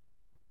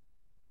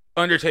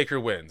 Undertaker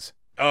wins.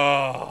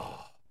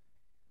 Oh.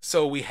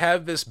 So we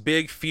have this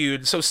big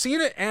feud. So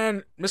Cena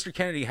and Mr.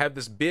 Kennedy have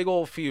this big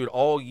old feud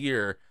all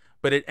year,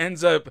 but it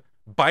ends up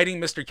biting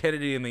Mr.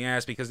 Kennedy in the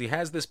ass because he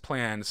has this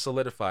plan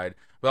solidified.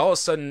 But all of a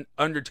sudden,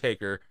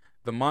 Undertaker,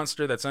 the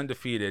monster that's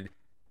undefeated,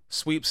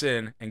 sweeps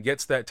in and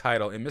gets that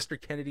title, and Mr.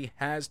 Kennedy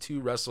has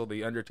to wrestle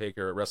The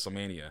Undertaker at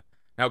WrestleMania.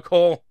 Now,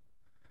 Cole,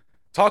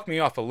 talk me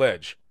off a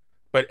ledge,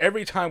 but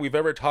every time we've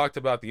ever talked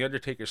about The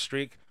Undertaker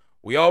streak,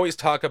 we always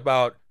talk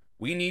about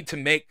we need to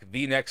make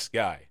the next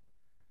guy.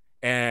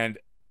 And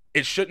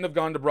it shouldn't have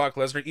gone to Brock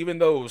Lesnar, even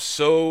though it was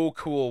so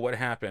cool what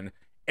happened.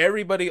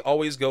 Everybody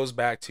always goes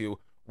back to,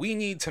 we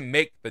need to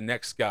make the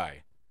next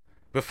guy.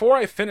 Before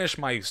I finish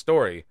my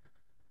story,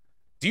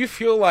 do you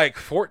feel like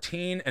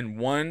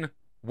 14-1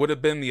 would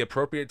have been the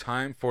appropriate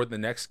time for the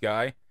next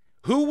guy?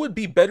 Who would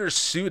be better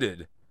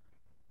suited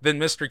than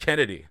Mr.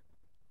 Kennedy?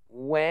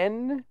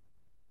 When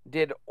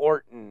did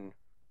Orton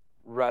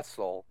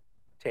wrestle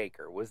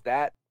Taker? Was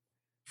that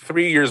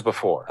 3 years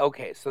before?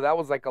 okay? So that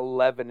was like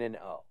 11-0.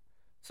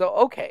 So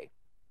okay,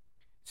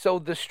 so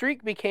the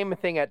streak became a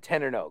thing at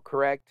 10-0,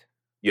 correct?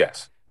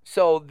 Yes.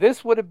 So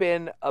this would have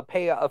been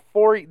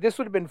This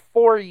would have been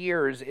 4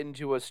 years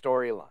into a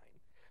storyline.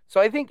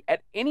 So I think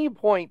at any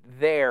point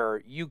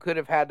there, you could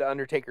have had the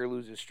Undertaker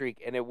lose his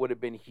streak, and it would have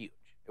been huge.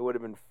 It would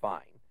have been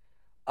fine.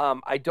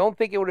 I don't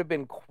think it would have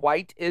been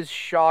quite as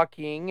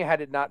shocking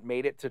had it not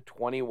made it to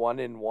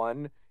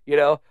 21-1. You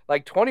know,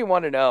 like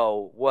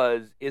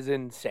 21-0 is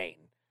insane.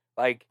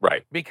 Like,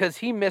 Right. because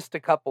he missed a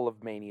couple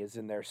of Manias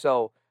in there.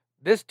 So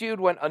this dude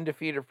went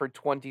undefeated for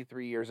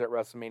 23 years at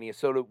WrestleMania.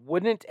 So it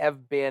wouldn't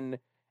have been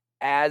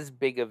as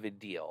big of a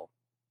deal,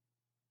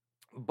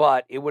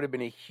 but it would have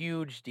been a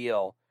huge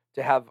deal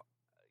to have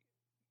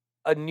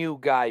a new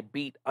guy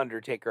beat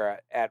Undertaker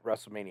at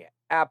WrestleMania.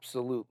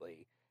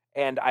 Absolutely.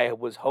 And I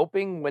was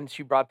hoping when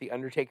she brought The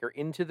Undertaker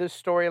into this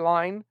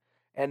storyline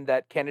and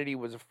that Kennedy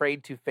was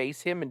afraid to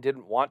face him and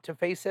didn't want to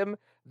face him,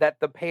 that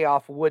the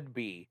payoff would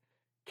be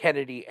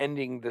Kennedy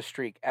ending the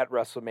streak at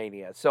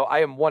WrestleMania. So I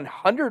am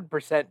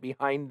 100%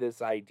 behind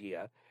this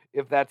idea,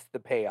 if that's the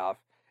payoff.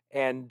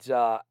 And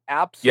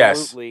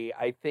absolutely, yes.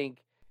 I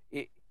think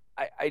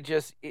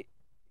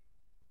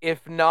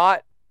if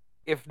not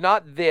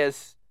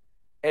this,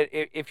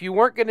 if you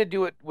weren't going to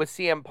do it with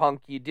CM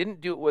Punk, you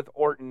didn't do it with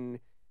Orton,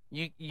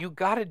 you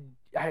got to,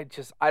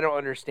 I don't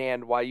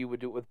understand why you would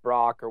do it with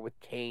Brock or with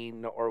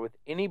Kane or with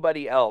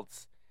anybody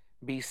else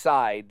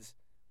besides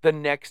the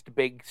next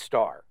big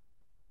star.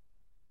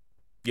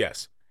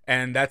 Yes.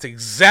 And that's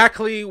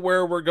exactly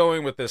where we're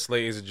going with this,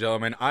 ladies and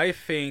gentlemen. I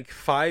think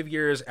 5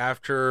 years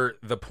after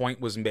the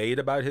point was made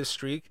about his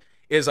streak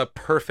is a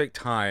perfect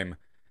time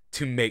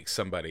to make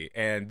somebody.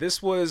 And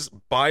this was,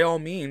 by all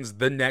means,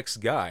 the next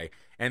guy.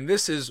 And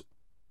this is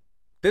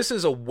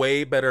a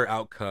way better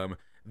outcome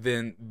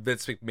than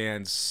Vince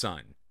McMahon's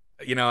son.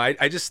 You know,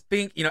 I just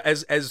think, you know,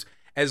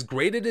 as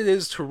great as it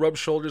is to rub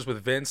shoulders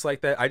with Vince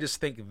like that, I just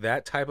think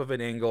that type of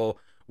an angle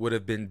would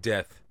have been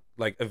death.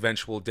 Like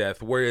eventual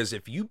death. Whereas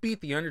if you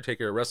beat The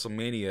Undertaker at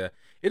WrestleMania,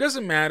 it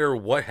doesn't matter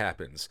what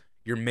happens.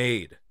 You're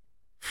made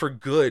for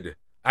good.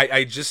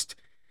 I just,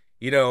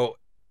 you know,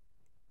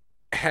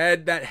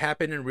 had that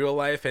happen in real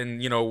life,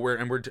 and you know,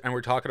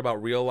 we're talking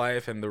about real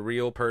life and the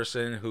real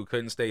person who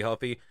couldn't stay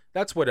healthy,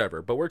 that's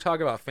whatever. But we're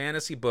talking about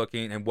fantasy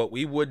booking and what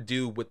we would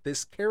do with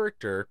this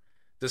character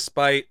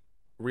despite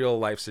real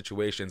life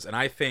situations. And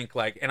I think,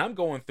 like, and I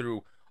went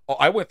through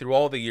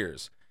all the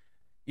years,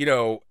 you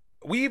know.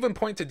 We even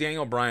point to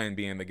Daniel Bryan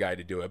being the guy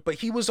to do it, but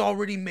he was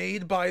already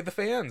made by the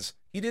fans.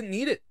 He didn't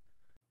need it.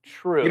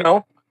 True. You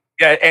know?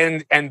 Yeah,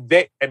 and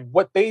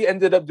what they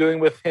ended up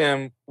doing with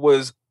him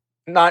was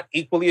not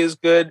equally as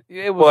good.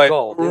 It was but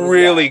gold. It was,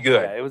 really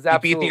good. Yeah, it was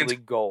absolutely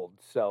gold.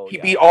 So he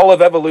beat all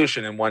of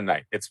Evolution in one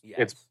night. It's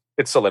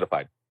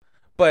solidified.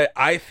 But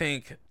I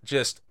think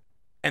just,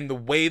 and the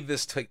way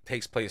this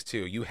takes place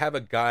too, you have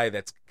a guy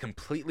that's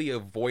completely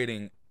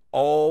avoiding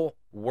all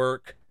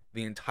work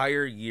the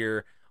entire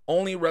year,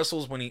 only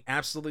wrestles when he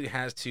absolutely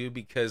has to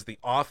because the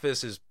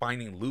office is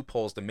finding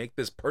loopholes to make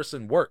this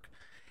person work.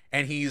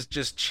 And he's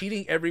just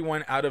cheating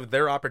everyone out of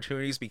their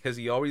opportunities because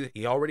he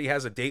already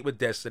has a date with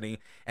Destiny.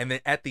 And then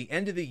at the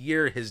end of the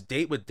year, his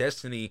date with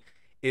Destiny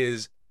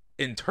is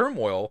in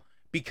turmoil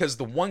because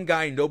the one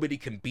guy nobody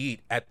can beat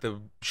at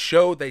the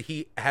show that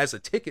he has a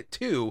ticket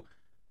to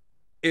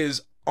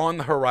is on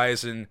the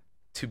horizon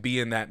to be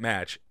in that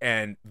match.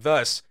 And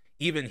thus,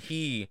 even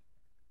he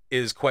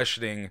is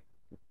questioning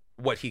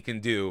what he can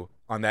do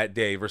on that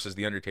day versus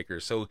The Undertaker.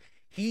 So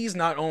he's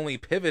not only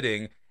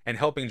pivoting and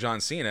helping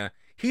John Cena,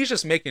 he's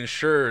just making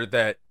sure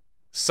that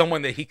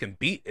someone that he can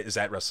beat is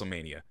at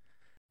WrestleMania.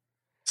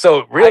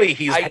 So really,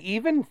 I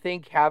even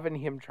think having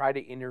him try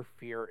to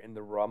interfere in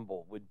the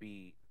Rumble would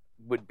be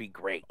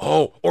great.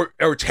 Oh,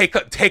 or take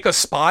a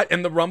spot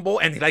in the Rumble,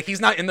 and like he's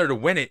not in there to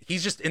win it.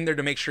 He's just in there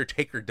to make sure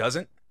Taker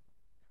doesn't.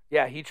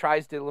 Yeah, he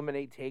tries to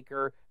eliminate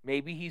Taker.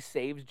 Maybe he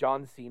saves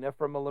John Cena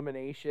from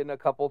elimination a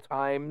couple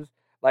times.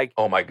 Like,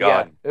 oh my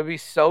god, yeah, it'd be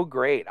so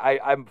great.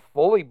 I'm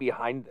fully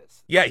behind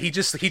this. Yeah, he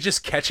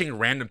just catching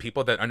random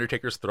people that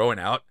Undertaker's throwing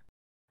out.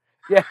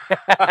 Yeah,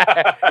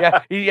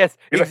 yeah, yes,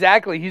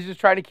 exactly. He's just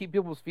trying to keep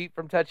people's feet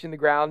from touching the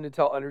ground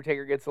until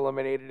Undertaker gets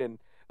eliminated, and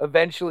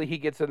eventually he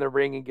gets in the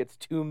ring and gets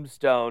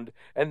tombstoned,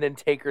 and then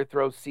Taker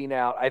throws Cena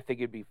out. I think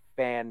it'd be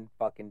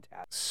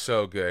fan-fucking-tastic.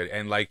 So good.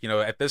 And like, you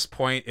know, at this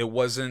point, it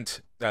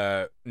wasn't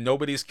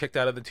nobody's kicked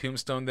out of the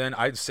tombstone. Then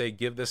I'd say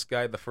give this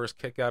guy the first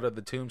kick out of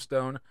the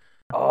tombstone.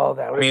 Oh,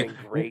 that would have been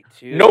great,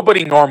 too.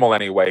 Nobody normal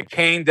anyway.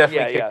 Kane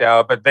definitely kicked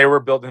out, but they were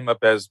building him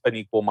up as an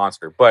equal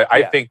monster. But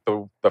I think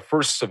the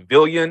first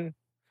civilian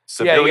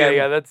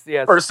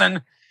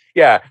person,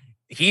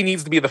 he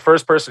needs to be the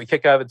first person to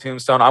kick out of the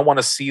tombstone. I want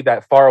to see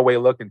that faraway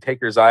look in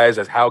Taker's eyes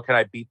as how can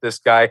I beat this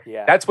guy?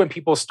 Yeah. That's when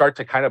people start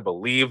to kind of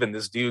believe in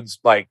this dude's,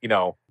 like, you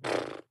know,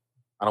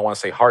 I don't want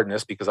to say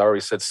hardness because I already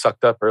said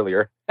sucked up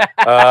earlier.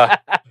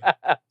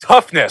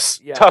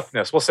 Toughness. Yes.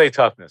 Toughness. We'll say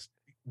toughness.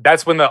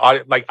 That's when the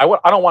audience, like, I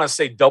don't want to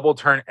say double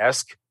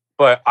turn-esque,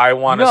 but I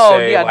want to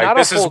say, like,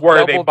 this is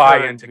where they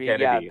buy into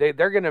Kennedy. Yeah,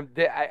 they're going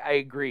to, I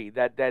agree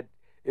that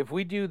if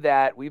we do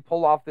that, we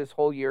pull off this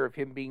whole year of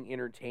him being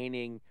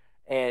entertaining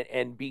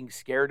and being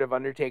scared of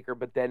Undertaker,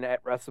 but then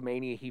at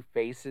WrestleMania, he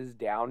faces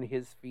down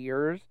his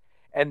fears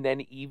and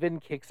then even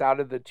kicks out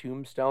of the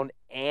tombstone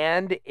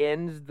and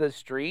ends the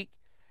streak.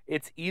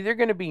 It's either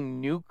going to be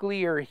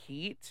nuclear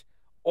heat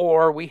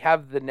or we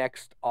have the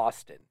next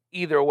Austin.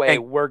 Either way,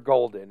 we're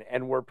golden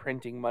and we're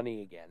printing money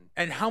again.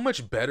 And how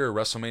much better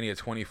WrestleMania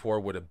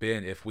 24 would have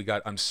been if we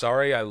got I'm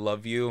Sorry, I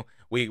Love You.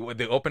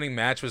 The opening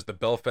match was the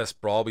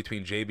Belfast Brawl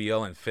between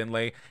JBL and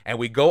Finlay, and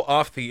we go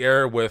off the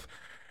air with,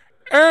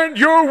 and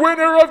your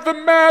winner of the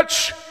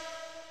match,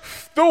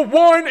 the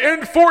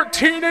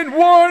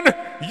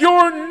 1-14-1,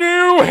 your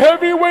new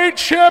heavyweight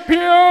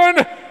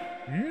champion,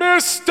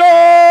 Mr.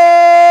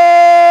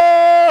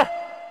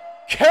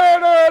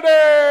 Kennedy.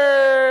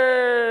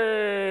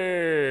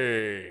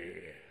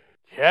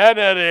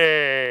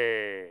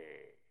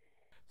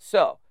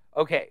 So,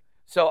 okay.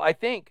 So I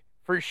think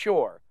for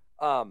sure,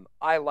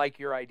 I like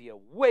your idea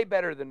way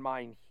better than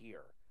mine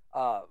here.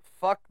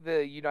 Fuck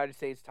the United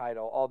States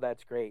title. All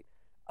that's great.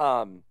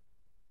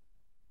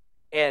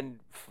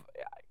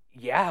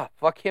 Yeah,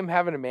 fuck him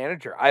having a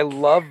manager. I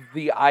love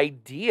the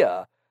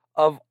idea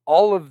of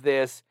all of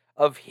this,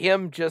 of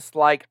him just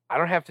like, I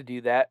don't have to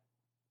do that.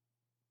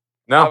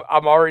 No.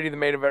 I'm already the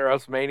main event of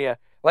WrestleMania.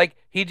 Like,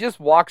 he just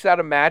walks out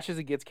of matches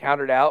and gets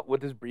counted out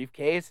with his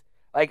briefcase.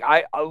 Like,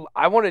 I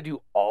want to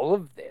do all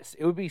of this.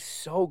 It would be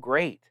so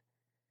great.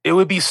 It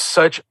would be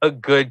such a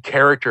good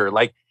character.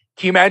 Like,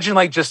 can you imagine,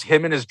 like, just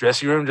him in his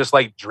dressing room, just,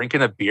 like,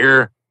 drinking a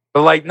beer?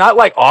 But, like, not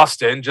like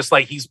Austin, just,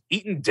 like, he's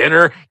eating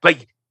dinner.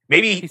 Like,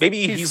 maybe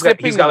he's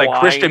got like wine.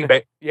 Christian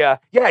Bale. Yeah,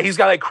 he's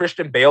got, like,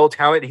 Christian Bale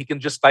talent. He can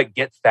just, like,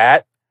 get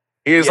fat.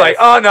 He's like,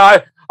 oh,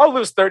 no, I'll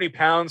lose 30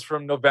 pounds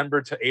from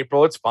November to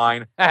April. It's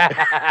fine.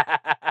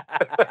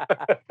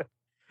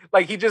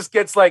 Like, he just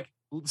gets, like,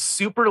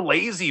 super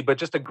lazy, but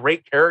just a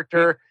great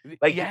character.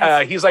 Like,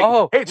 he's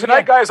like, hey,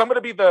 tonight, guys, I'm going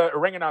to be the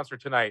ring announcer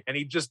tonight. And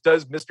he just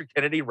does Mr.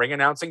 Kennedy ring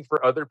announcing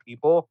for other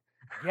people.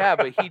 Yeah,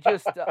 but he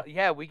just,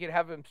 we could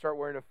have him start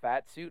wearing a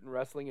fat suit and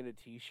wrestling in a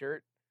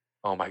t-shirt.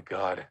 Oh, my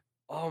God.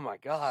 Oh, my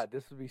God.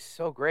 This would be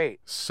so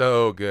great.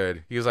 So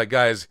good. He was like,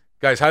 guys,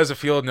 how does it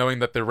feel knowing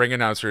that the ring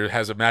announcer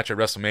has a match at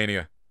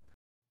WrestleMania?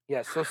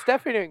 Yeah, so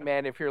Stephanie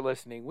McMahon, if you're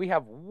listening, we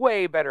have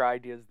way better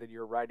ideas than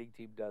your writing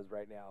team does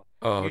right now.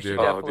 Oh, you should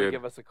definitely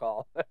give us a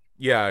call.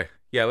 Yeah,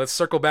 let's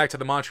circle back to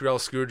the Montreal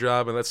screw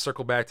job, and let's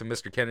circle back to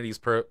Mr. Kennedy's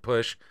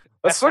push.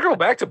 Let's circle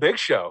back to Big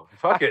Show.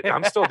 Fuck it,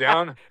 I'm still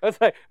down.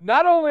 It's like,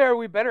 not only are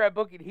we better at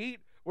booking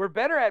heat, we're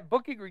better at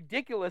booking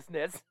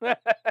ridiculousness.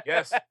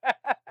 Yes,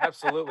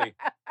 absolutely.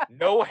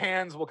 No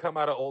hands will come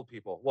out of old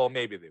people. Well,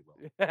 maybe they will.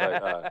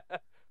 But,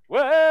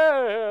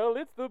 well,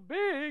 it's the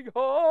big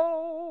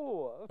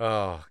hole.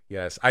 Oh,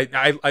 yes.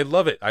 I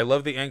love it. I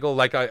love the angle.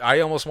 Like, I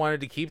almost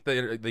wanted to keep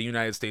the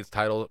United States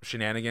title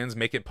shenanigans,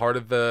 make it part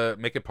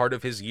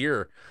of his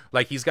year.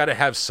 Like, he's got to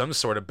have some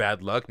sort of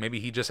bad luck. Maybe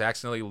he just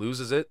accidentally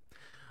loses it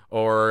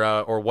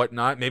or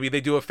whatnot. Maybe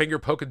they do a finger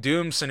poke of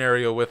doom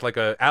scenario with like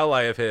a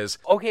ally of his.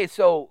 Okay,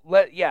 so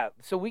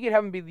so we could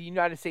have him be the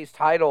United States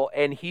title,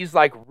 and he's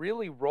like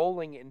really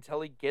rolling until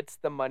he gets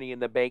the Money in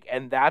the Bank,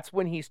 and that's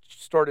when he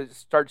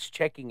starts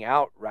checking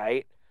out,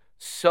 right?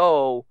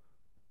 So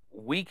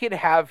we could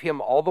have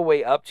him all the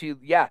way up to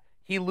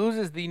he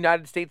loses the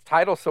United States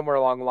title somewhere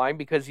along the line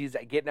because he's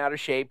getting out of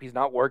shape, he's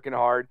not working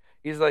hard.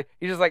 He's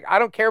just like, I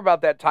don't care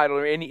about that title,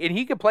 and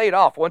he can play it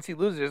off once he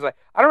loses. He's like,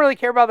 I don't really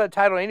care about that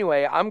title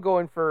anyway. I'm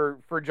going for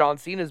John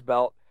Cena's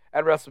belt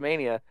at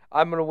WrestleMania.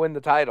 I'm gonna win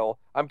the title.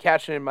 I'm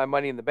cashing in my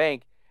Money in the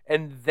Bank,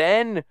 and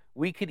then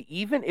we could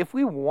even, if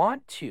we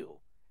want to,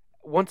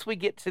 once we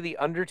get to the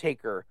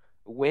Undertaker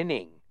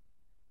winning,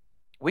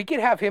 we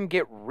could have him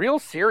get real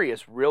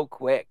serious real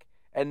quick,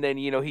 and then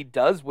he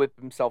does whip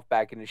himself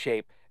back into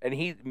shape,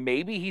 and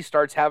maybe he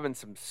starts having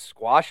some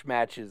squash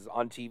matches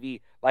on TV,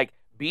 like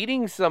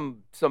beating some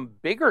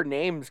bigger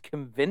names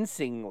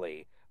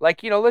convincingly.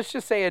 Like, let's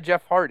just say a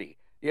Jeff Hardy,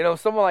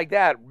 someone like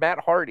that, Matt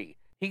Hardy.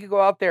 He could go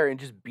out there and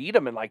just beat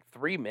him in like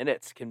 3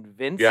 minutes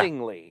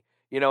convincingly,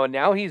 and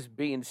now he's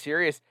being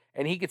serious,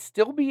 and he could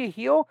still be a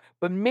heel,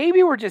 but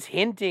maybe we're just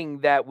hinting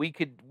that we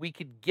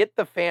could get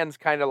the fans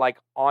kind of like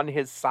on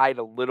his side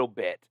a little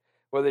bit,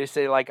 where they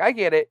say like, I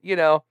get it,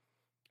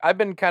 I've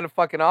been kind of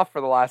fucking off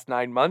for the last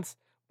 9 months,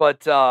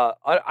 but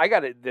I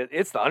got it.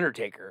 It's the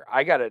Undertaker.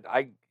 I got it.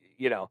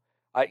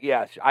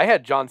 I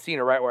had John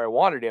Cena right where I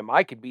wanted him.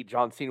 I could beat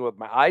John Cena with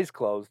my eyes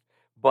closed,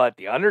 but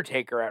the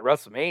Undertaker at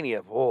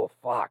WrestleMania, oh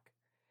fuck,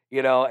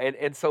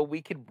 and so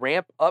we could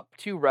ramp up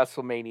to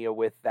WrestleMania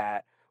with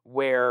that,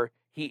 where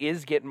he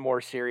is getting more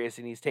serious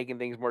and he's taking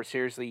things more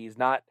seriously. He's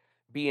not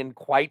being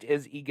quite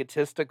as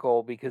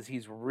egotistical because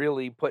he's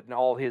really putting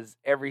all his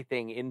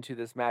everything into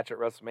this match at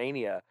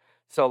WrestleMania.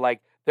 So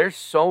like, there's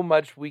so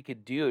much we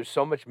could do. There's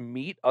so much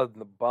meat on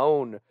the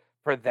bone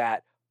for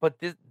that. But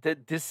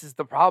this is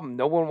the problem.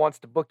 No one wants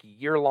to book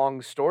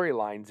year-long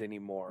storylines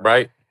anymore.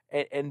 Right.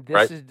 And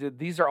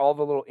these are all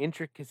the little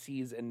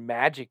intricacies and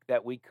magic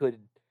that we could,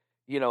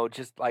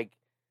 just like,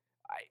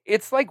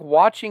 it's like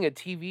watching a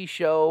TV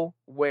show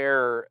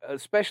where,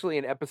 especially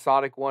an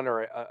episodic one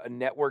or a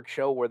network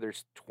show where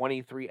there's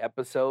 23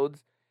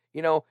 episodes,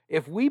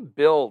 if we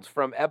build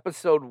from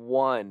episode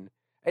 1,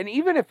 and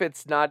even if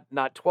it's not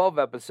 12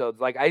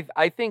 episodes, like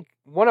I think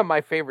one of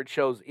my favorite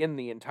shows in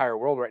the entire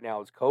world right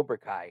now is Cobra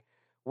Kai,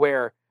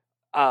 where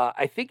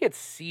I think it's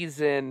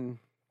season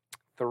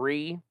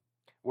 3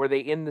 where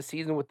they end the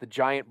season with the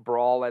giant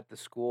brawl at the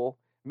school.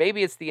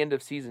 Maybe it's the end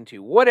of season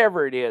 2,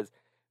 whatever it is.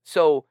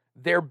 So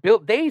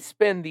they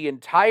spend the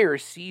entire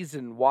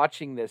season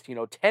watching this,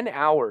 10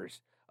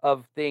 hours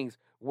of things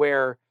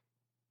where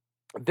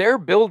they're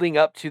building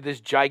up to this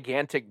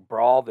gigantic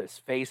brawl,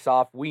 this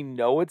face-off. We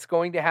know it's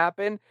going to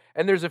happen.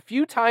 And there's a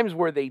few times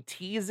where they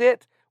tease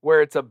it,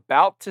 where it's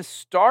about to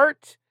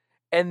start,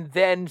 and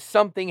then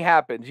something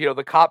happens.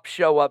 The cops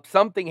show up,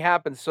 something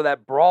happens, so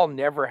that brawl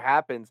never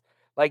happens.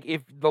 Like,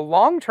 if the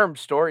long-term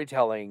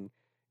storytelling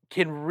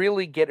can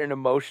really get an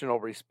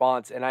emotional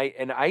response, and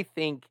I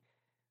think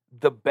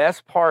the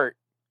best part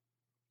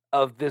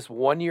of this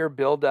 1-year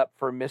build-up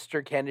for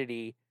Mr.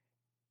 Kennedy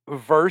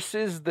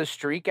versus the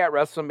streak at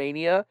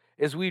WrestleMania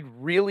is we'd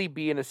really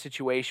be in a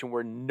situation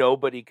where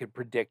nobody could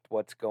predict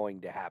what's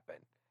going to happen.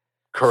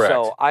 Correct.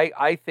 So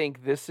I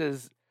think this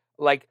is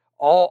like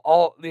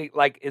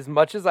like as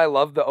much as I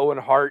love the Owen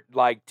Hart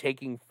like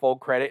taking full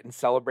credit and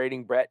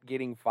celebrating Brett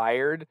getting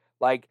fired,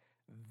 like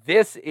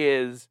this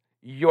is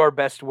your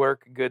best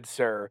work, good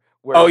sir.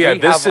 Where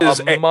this is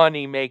a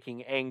money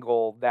making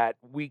angle that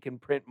we can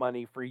print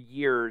money for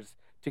years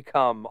to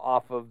come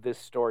off of this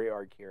story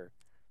arc here.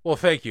 Well,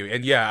 thank you.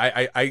 And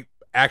yeah, I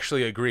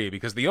actually agree,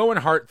 because the Owen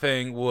Hart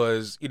thing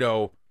was,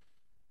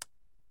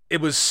 it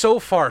was so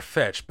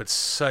far-fetched, but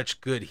such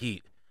good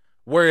heat.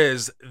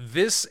 Whereas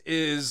this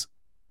is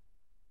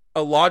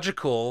a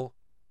logical,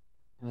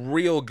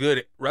 real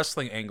good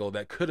wrestling angle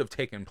that could have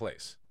taken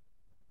place.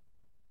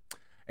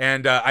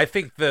 And I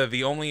think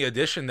the only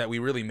addition that we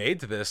really made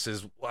to this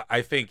is,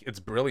 I think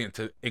it's brilliant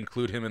to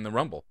include him in the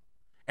Rumble.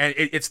 And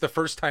it's the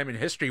first time in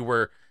history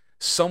where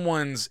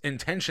someone's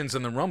intentions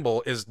in the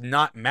Rumble is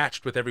not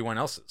matched with everyone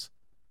else's.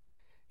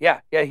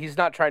 Yeah, he's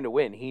not trying to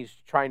win. He's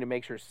trying to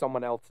make sure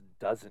someone else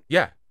doesn't.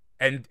 Yeah,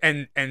 and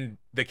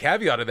the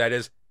caveat of that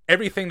is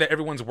everything that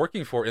everyone's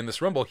working for in this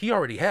Rumble, he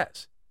already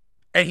has.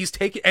 And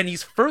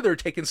he's further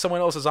taken someone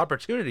else's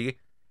opportunity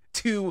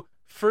to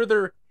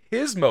further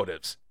his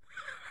motives.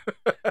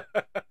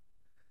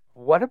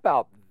 What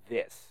about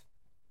this?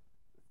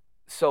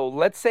 So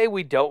let's say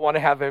we don't want to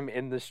have him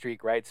in the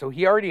streak, right? So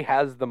he already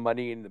has the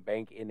Money in the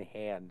Bank in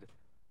hand.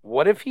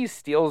 What if he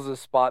steals a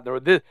spot?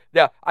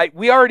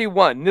 We already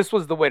won. This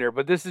was the winner,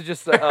 but this is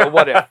just a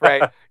what if,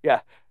 right?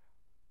 Yeah.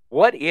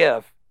 What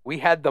if we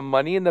had the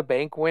Money in the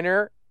Bank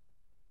winner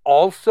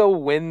also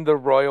win the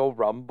Royal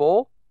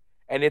Rumble,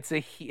 and it's a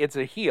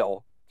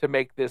heel to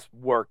make this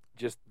work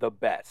just the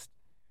best?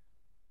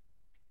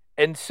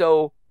 And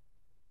so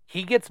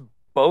he gets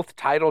both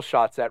title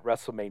shots at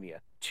WrestleMania.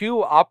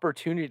 2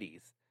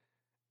 opportunities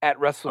at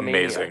WrestleMania.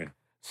 Amazing.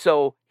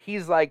 So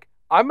he's like,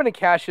 I'm going to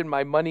cash in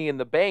my Money in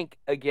the Bank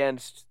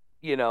against,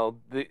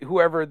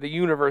 whoever the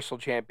Universal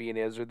Champion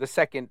is, or the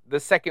second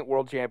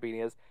World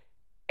Champion is,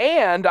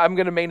 and I'm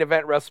going to main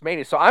event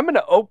WrestleMania. So I'm going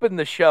to open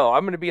the show.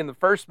 I'm going to be in the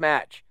first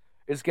match.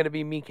 It's going to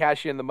be me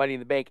cashing in the Money in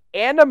the Bank,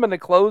 and I'm going to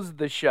close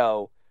the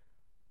show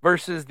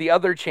versus the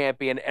other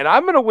champion, and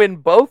I'm going to win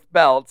both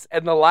belts,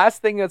 and the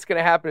last thing that's going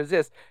to happen is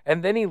this,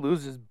 and then he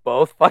loses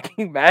both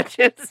fucking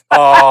matches.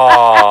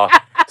 Oh,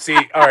 see,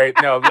 all right,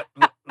 no,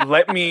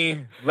 let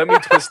me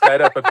twist that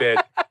up a bit.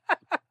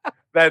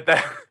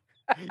 That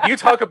you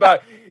talk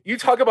about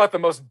the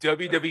most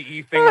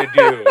WWE thing to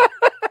do.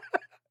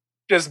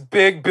 Just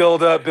big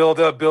build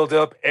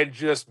up, and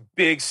just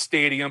big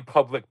stadium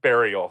public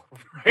burial.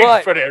 Right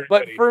in front of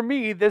everybody. But for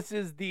me, this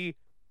is the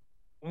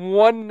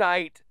one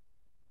night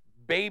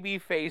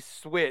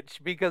babyface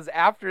switch, because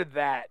after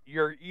that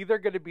you're either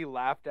going to be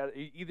laughed at,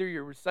 either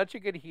you're such a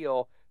good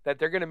heel that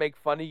they're going to make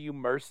fun of you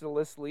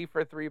mercilessly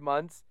for 3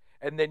 months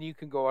and then you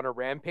can go on a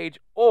rampage,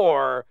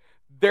 or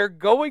they're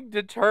going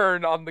to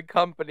turn on the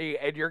company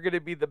and you're going to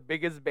be the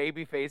biggest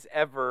babyface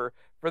ever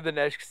for the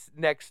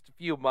next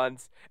few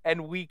months,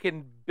 and we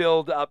can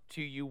build up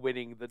to you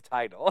winning the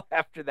title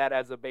after that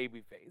as a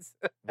babyface.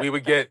 we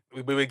would get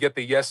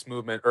the yes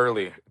movement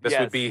early. This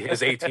would be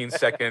his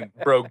 18-second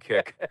brogue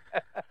kick.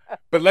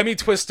 But let me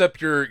twist up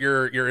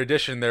your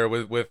addition there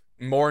with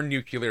more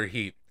nuclear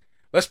heat.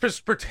 Let's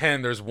just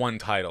pretend there's one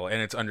title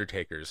and it's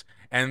Undertaker's,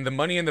 and the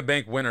Money in the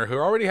Bank winner, who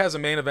already has a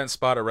main event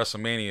spot at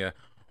WrestleMania,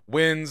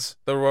 wins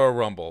the Royal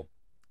Rumble.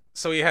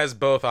 So he has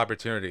both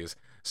opportunities.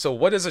 So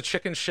what does a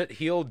chicken shit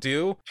heel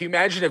do? Can you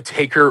imagine if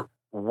Taker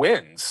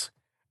wins,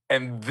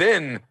 and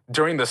then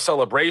during the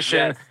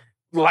celebration,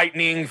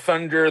 lightning,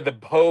 thunder, the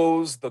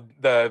pose,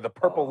 the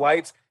purple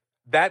lights,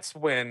 that's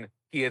when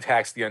he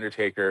attacks the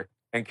Undertaker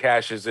and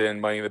cashes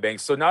in Money in the Bank.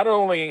 So not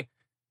only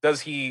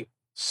does he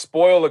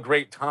spoil a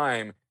great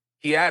time,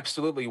 he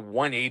absolutely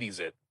 180s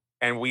it,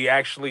 and we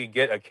actually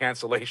get a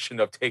cancellation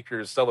of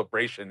Taker's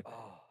celebration.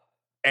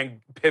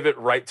 And pivot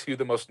right to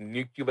the most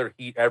nuclear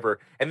heat ever.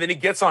 And then he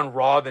gets on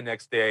Raw the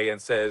next day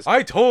and says,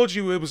 I told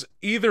you it was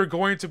either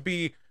going to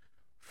be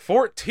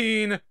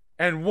 14-1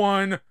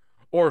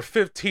 or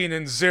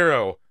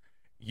 15-0.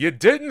 You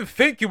didn't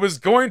think it was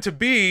going to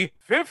be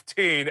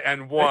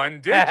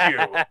 15-1, did you?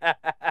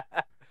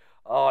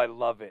 Oh, I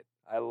love it.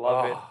 I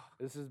love it.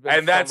 This has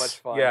been so much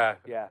fun. Yeah.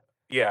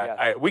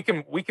 Yeah. We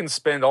can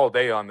spend all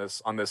day on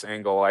this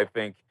angle. I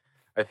think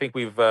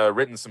we've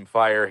written some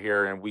fire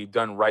here, and we've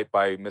done right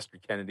by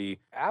Mr. Kennedy.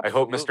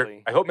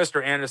 Absolutely. I hope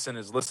Mr. Anderson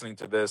is listening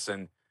to this,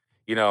 and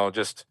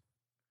just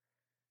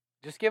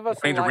give us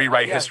wanting to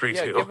rewrite history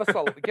too.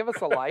 Give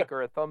us a like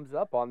or a thumbs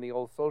up on the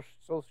old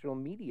social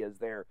medias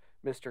there,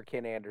 Mr.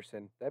 Ken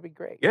Anderson. That'd be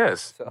great.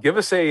 Yes. So. Give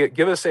us a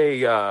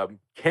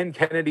Ken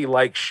Kennedy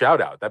like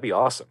shout out. That'd be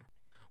awesome.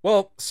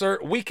 Well, sir,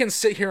 we can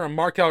sit here and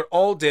mark out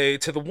all day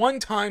to the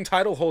one-time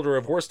title holder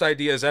of Worst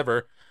Ideas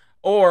Ever,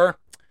 or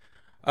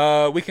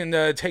we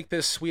can take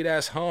this sweet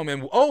ass home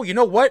and, oh, you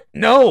know what?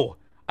 No!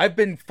 I've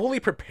been fully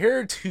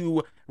prepared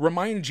to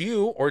remind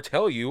you or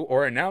tell you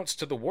or announce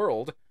to the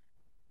world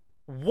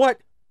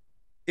what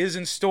is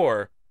in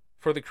store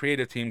for the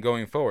creative team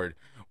going forward.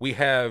 We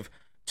have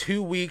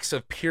 2 weeks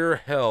of pure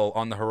hell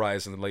on the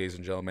horizon, ladies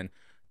and gentlemen.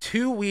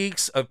 2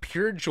 weeks of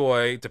pure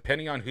joy,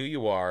 depending on who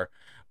you are.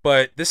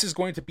 But this is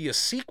going to be a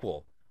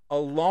sequel, a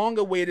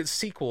long-awaited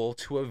sequel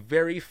to a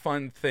very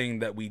fun thing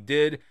that we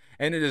did,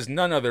 and it is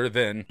none other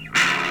than...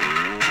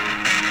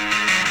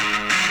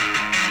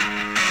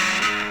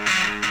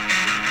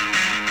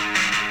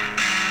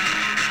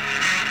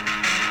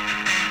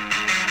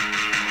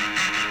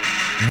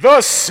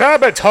 The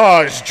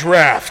Sabotage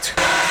Draft.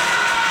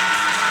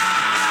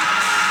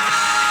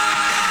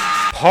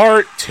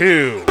 Part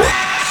 2.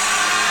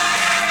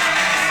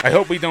 I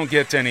hope we don't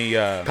get any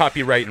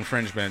copyright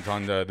infringement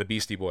on the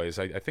Beastie Boys.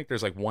 I think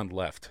there's like one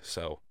left,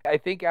 so. I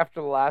think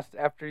after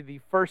the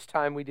first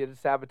time we did a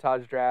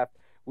Sabotage Draft,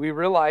 we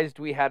realized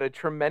we had a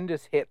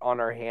tremendous hit on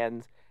our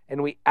hands,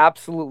 and we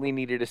absolutely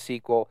needed a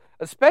sequel,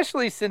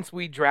 especially since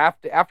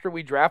after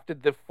we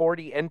drafted the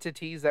 40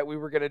 entities that we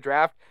were going to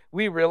draft,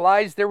 we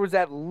realized there was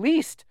at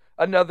least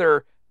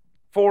another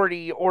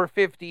 40 or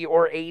 50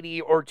 or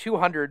 80 or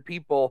 200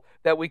 people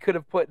that we could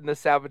have put in the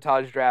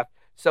Sabotage Draft.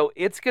 So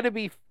it's going to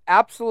be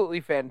absolutely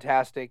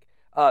fantastic.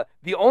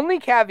 The only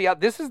caveat,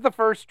 this is the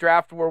first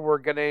draft where we're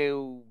going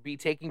to be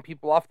taking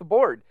people off the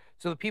board.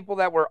 So the people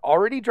that were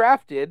already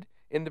drafted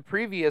in the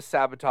previous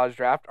Sabotage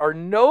Draft are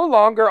no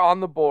longer on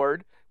the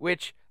board,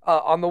 which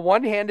on the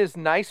one hand is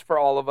nice for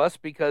all of us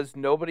because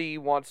nobody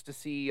wants to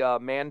see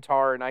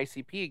Mantar and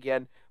ICP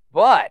again.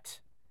 But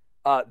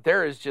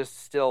there is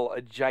just still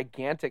a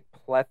gigantic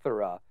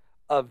plethora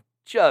of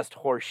just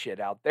horseshit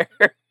out there.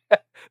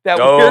 That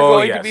we're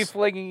going to be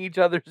flinging each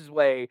other's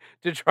way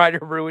to try to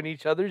ruin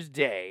each other's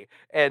day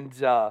and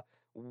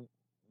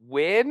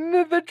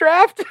win the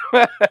draft.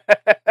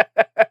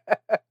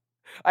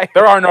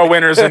 There are no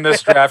winners in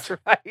this draft.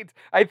 That's right.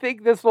 I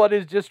think this one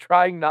is just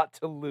trying not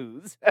to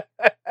lose.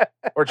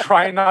 Or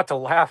trying not to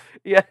laugh.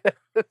 Yes.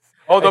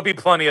 Oh, there'll be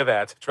plenty of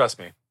that. Trust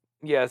me.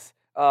 Yes.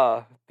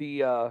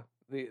 The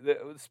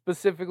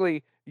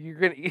specifically, you're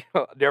gonna.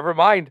 Never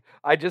mind.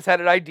 I just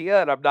had an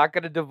idea, and I'm not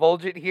going to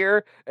divulge it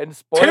here. And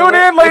spoil Tune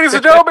in, ladies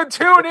and gentlemen.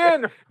 Tune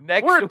in.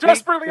 We're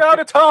desperately out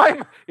of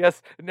time.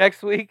 Yes.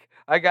 Next week,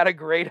 I got a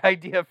great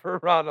idea for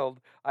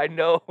Ronald. I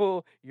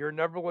know your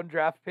number one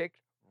draft pick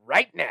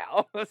right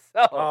now.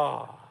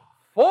 So,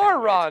 for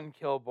Ron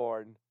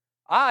Kilborn,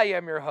 I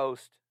am your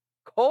host,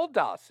 Cole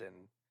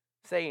Dawson,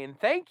 saying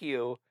thank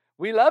you,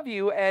 we love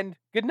you, and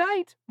good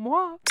night.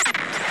 Mwah.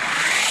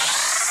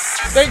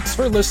 Thanks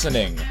for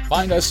listening.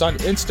 Find us on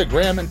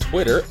Instagram and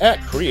Twitter at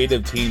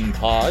Creative Team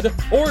Pod,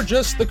 or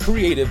just the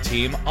Creative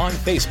Team on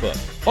Facebook.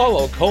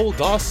 Follow Cole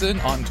Dawson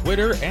on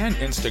Twitter and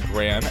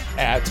Instagram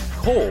at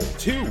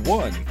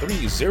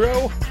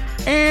Cole2130,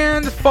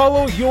 and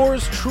follow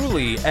yours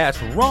truly at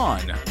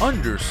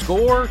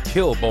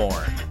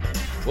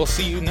Ron_Kilborn. We'll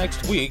see you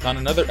next week on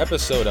another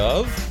episode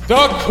of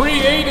The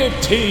Creative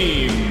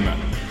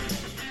Team.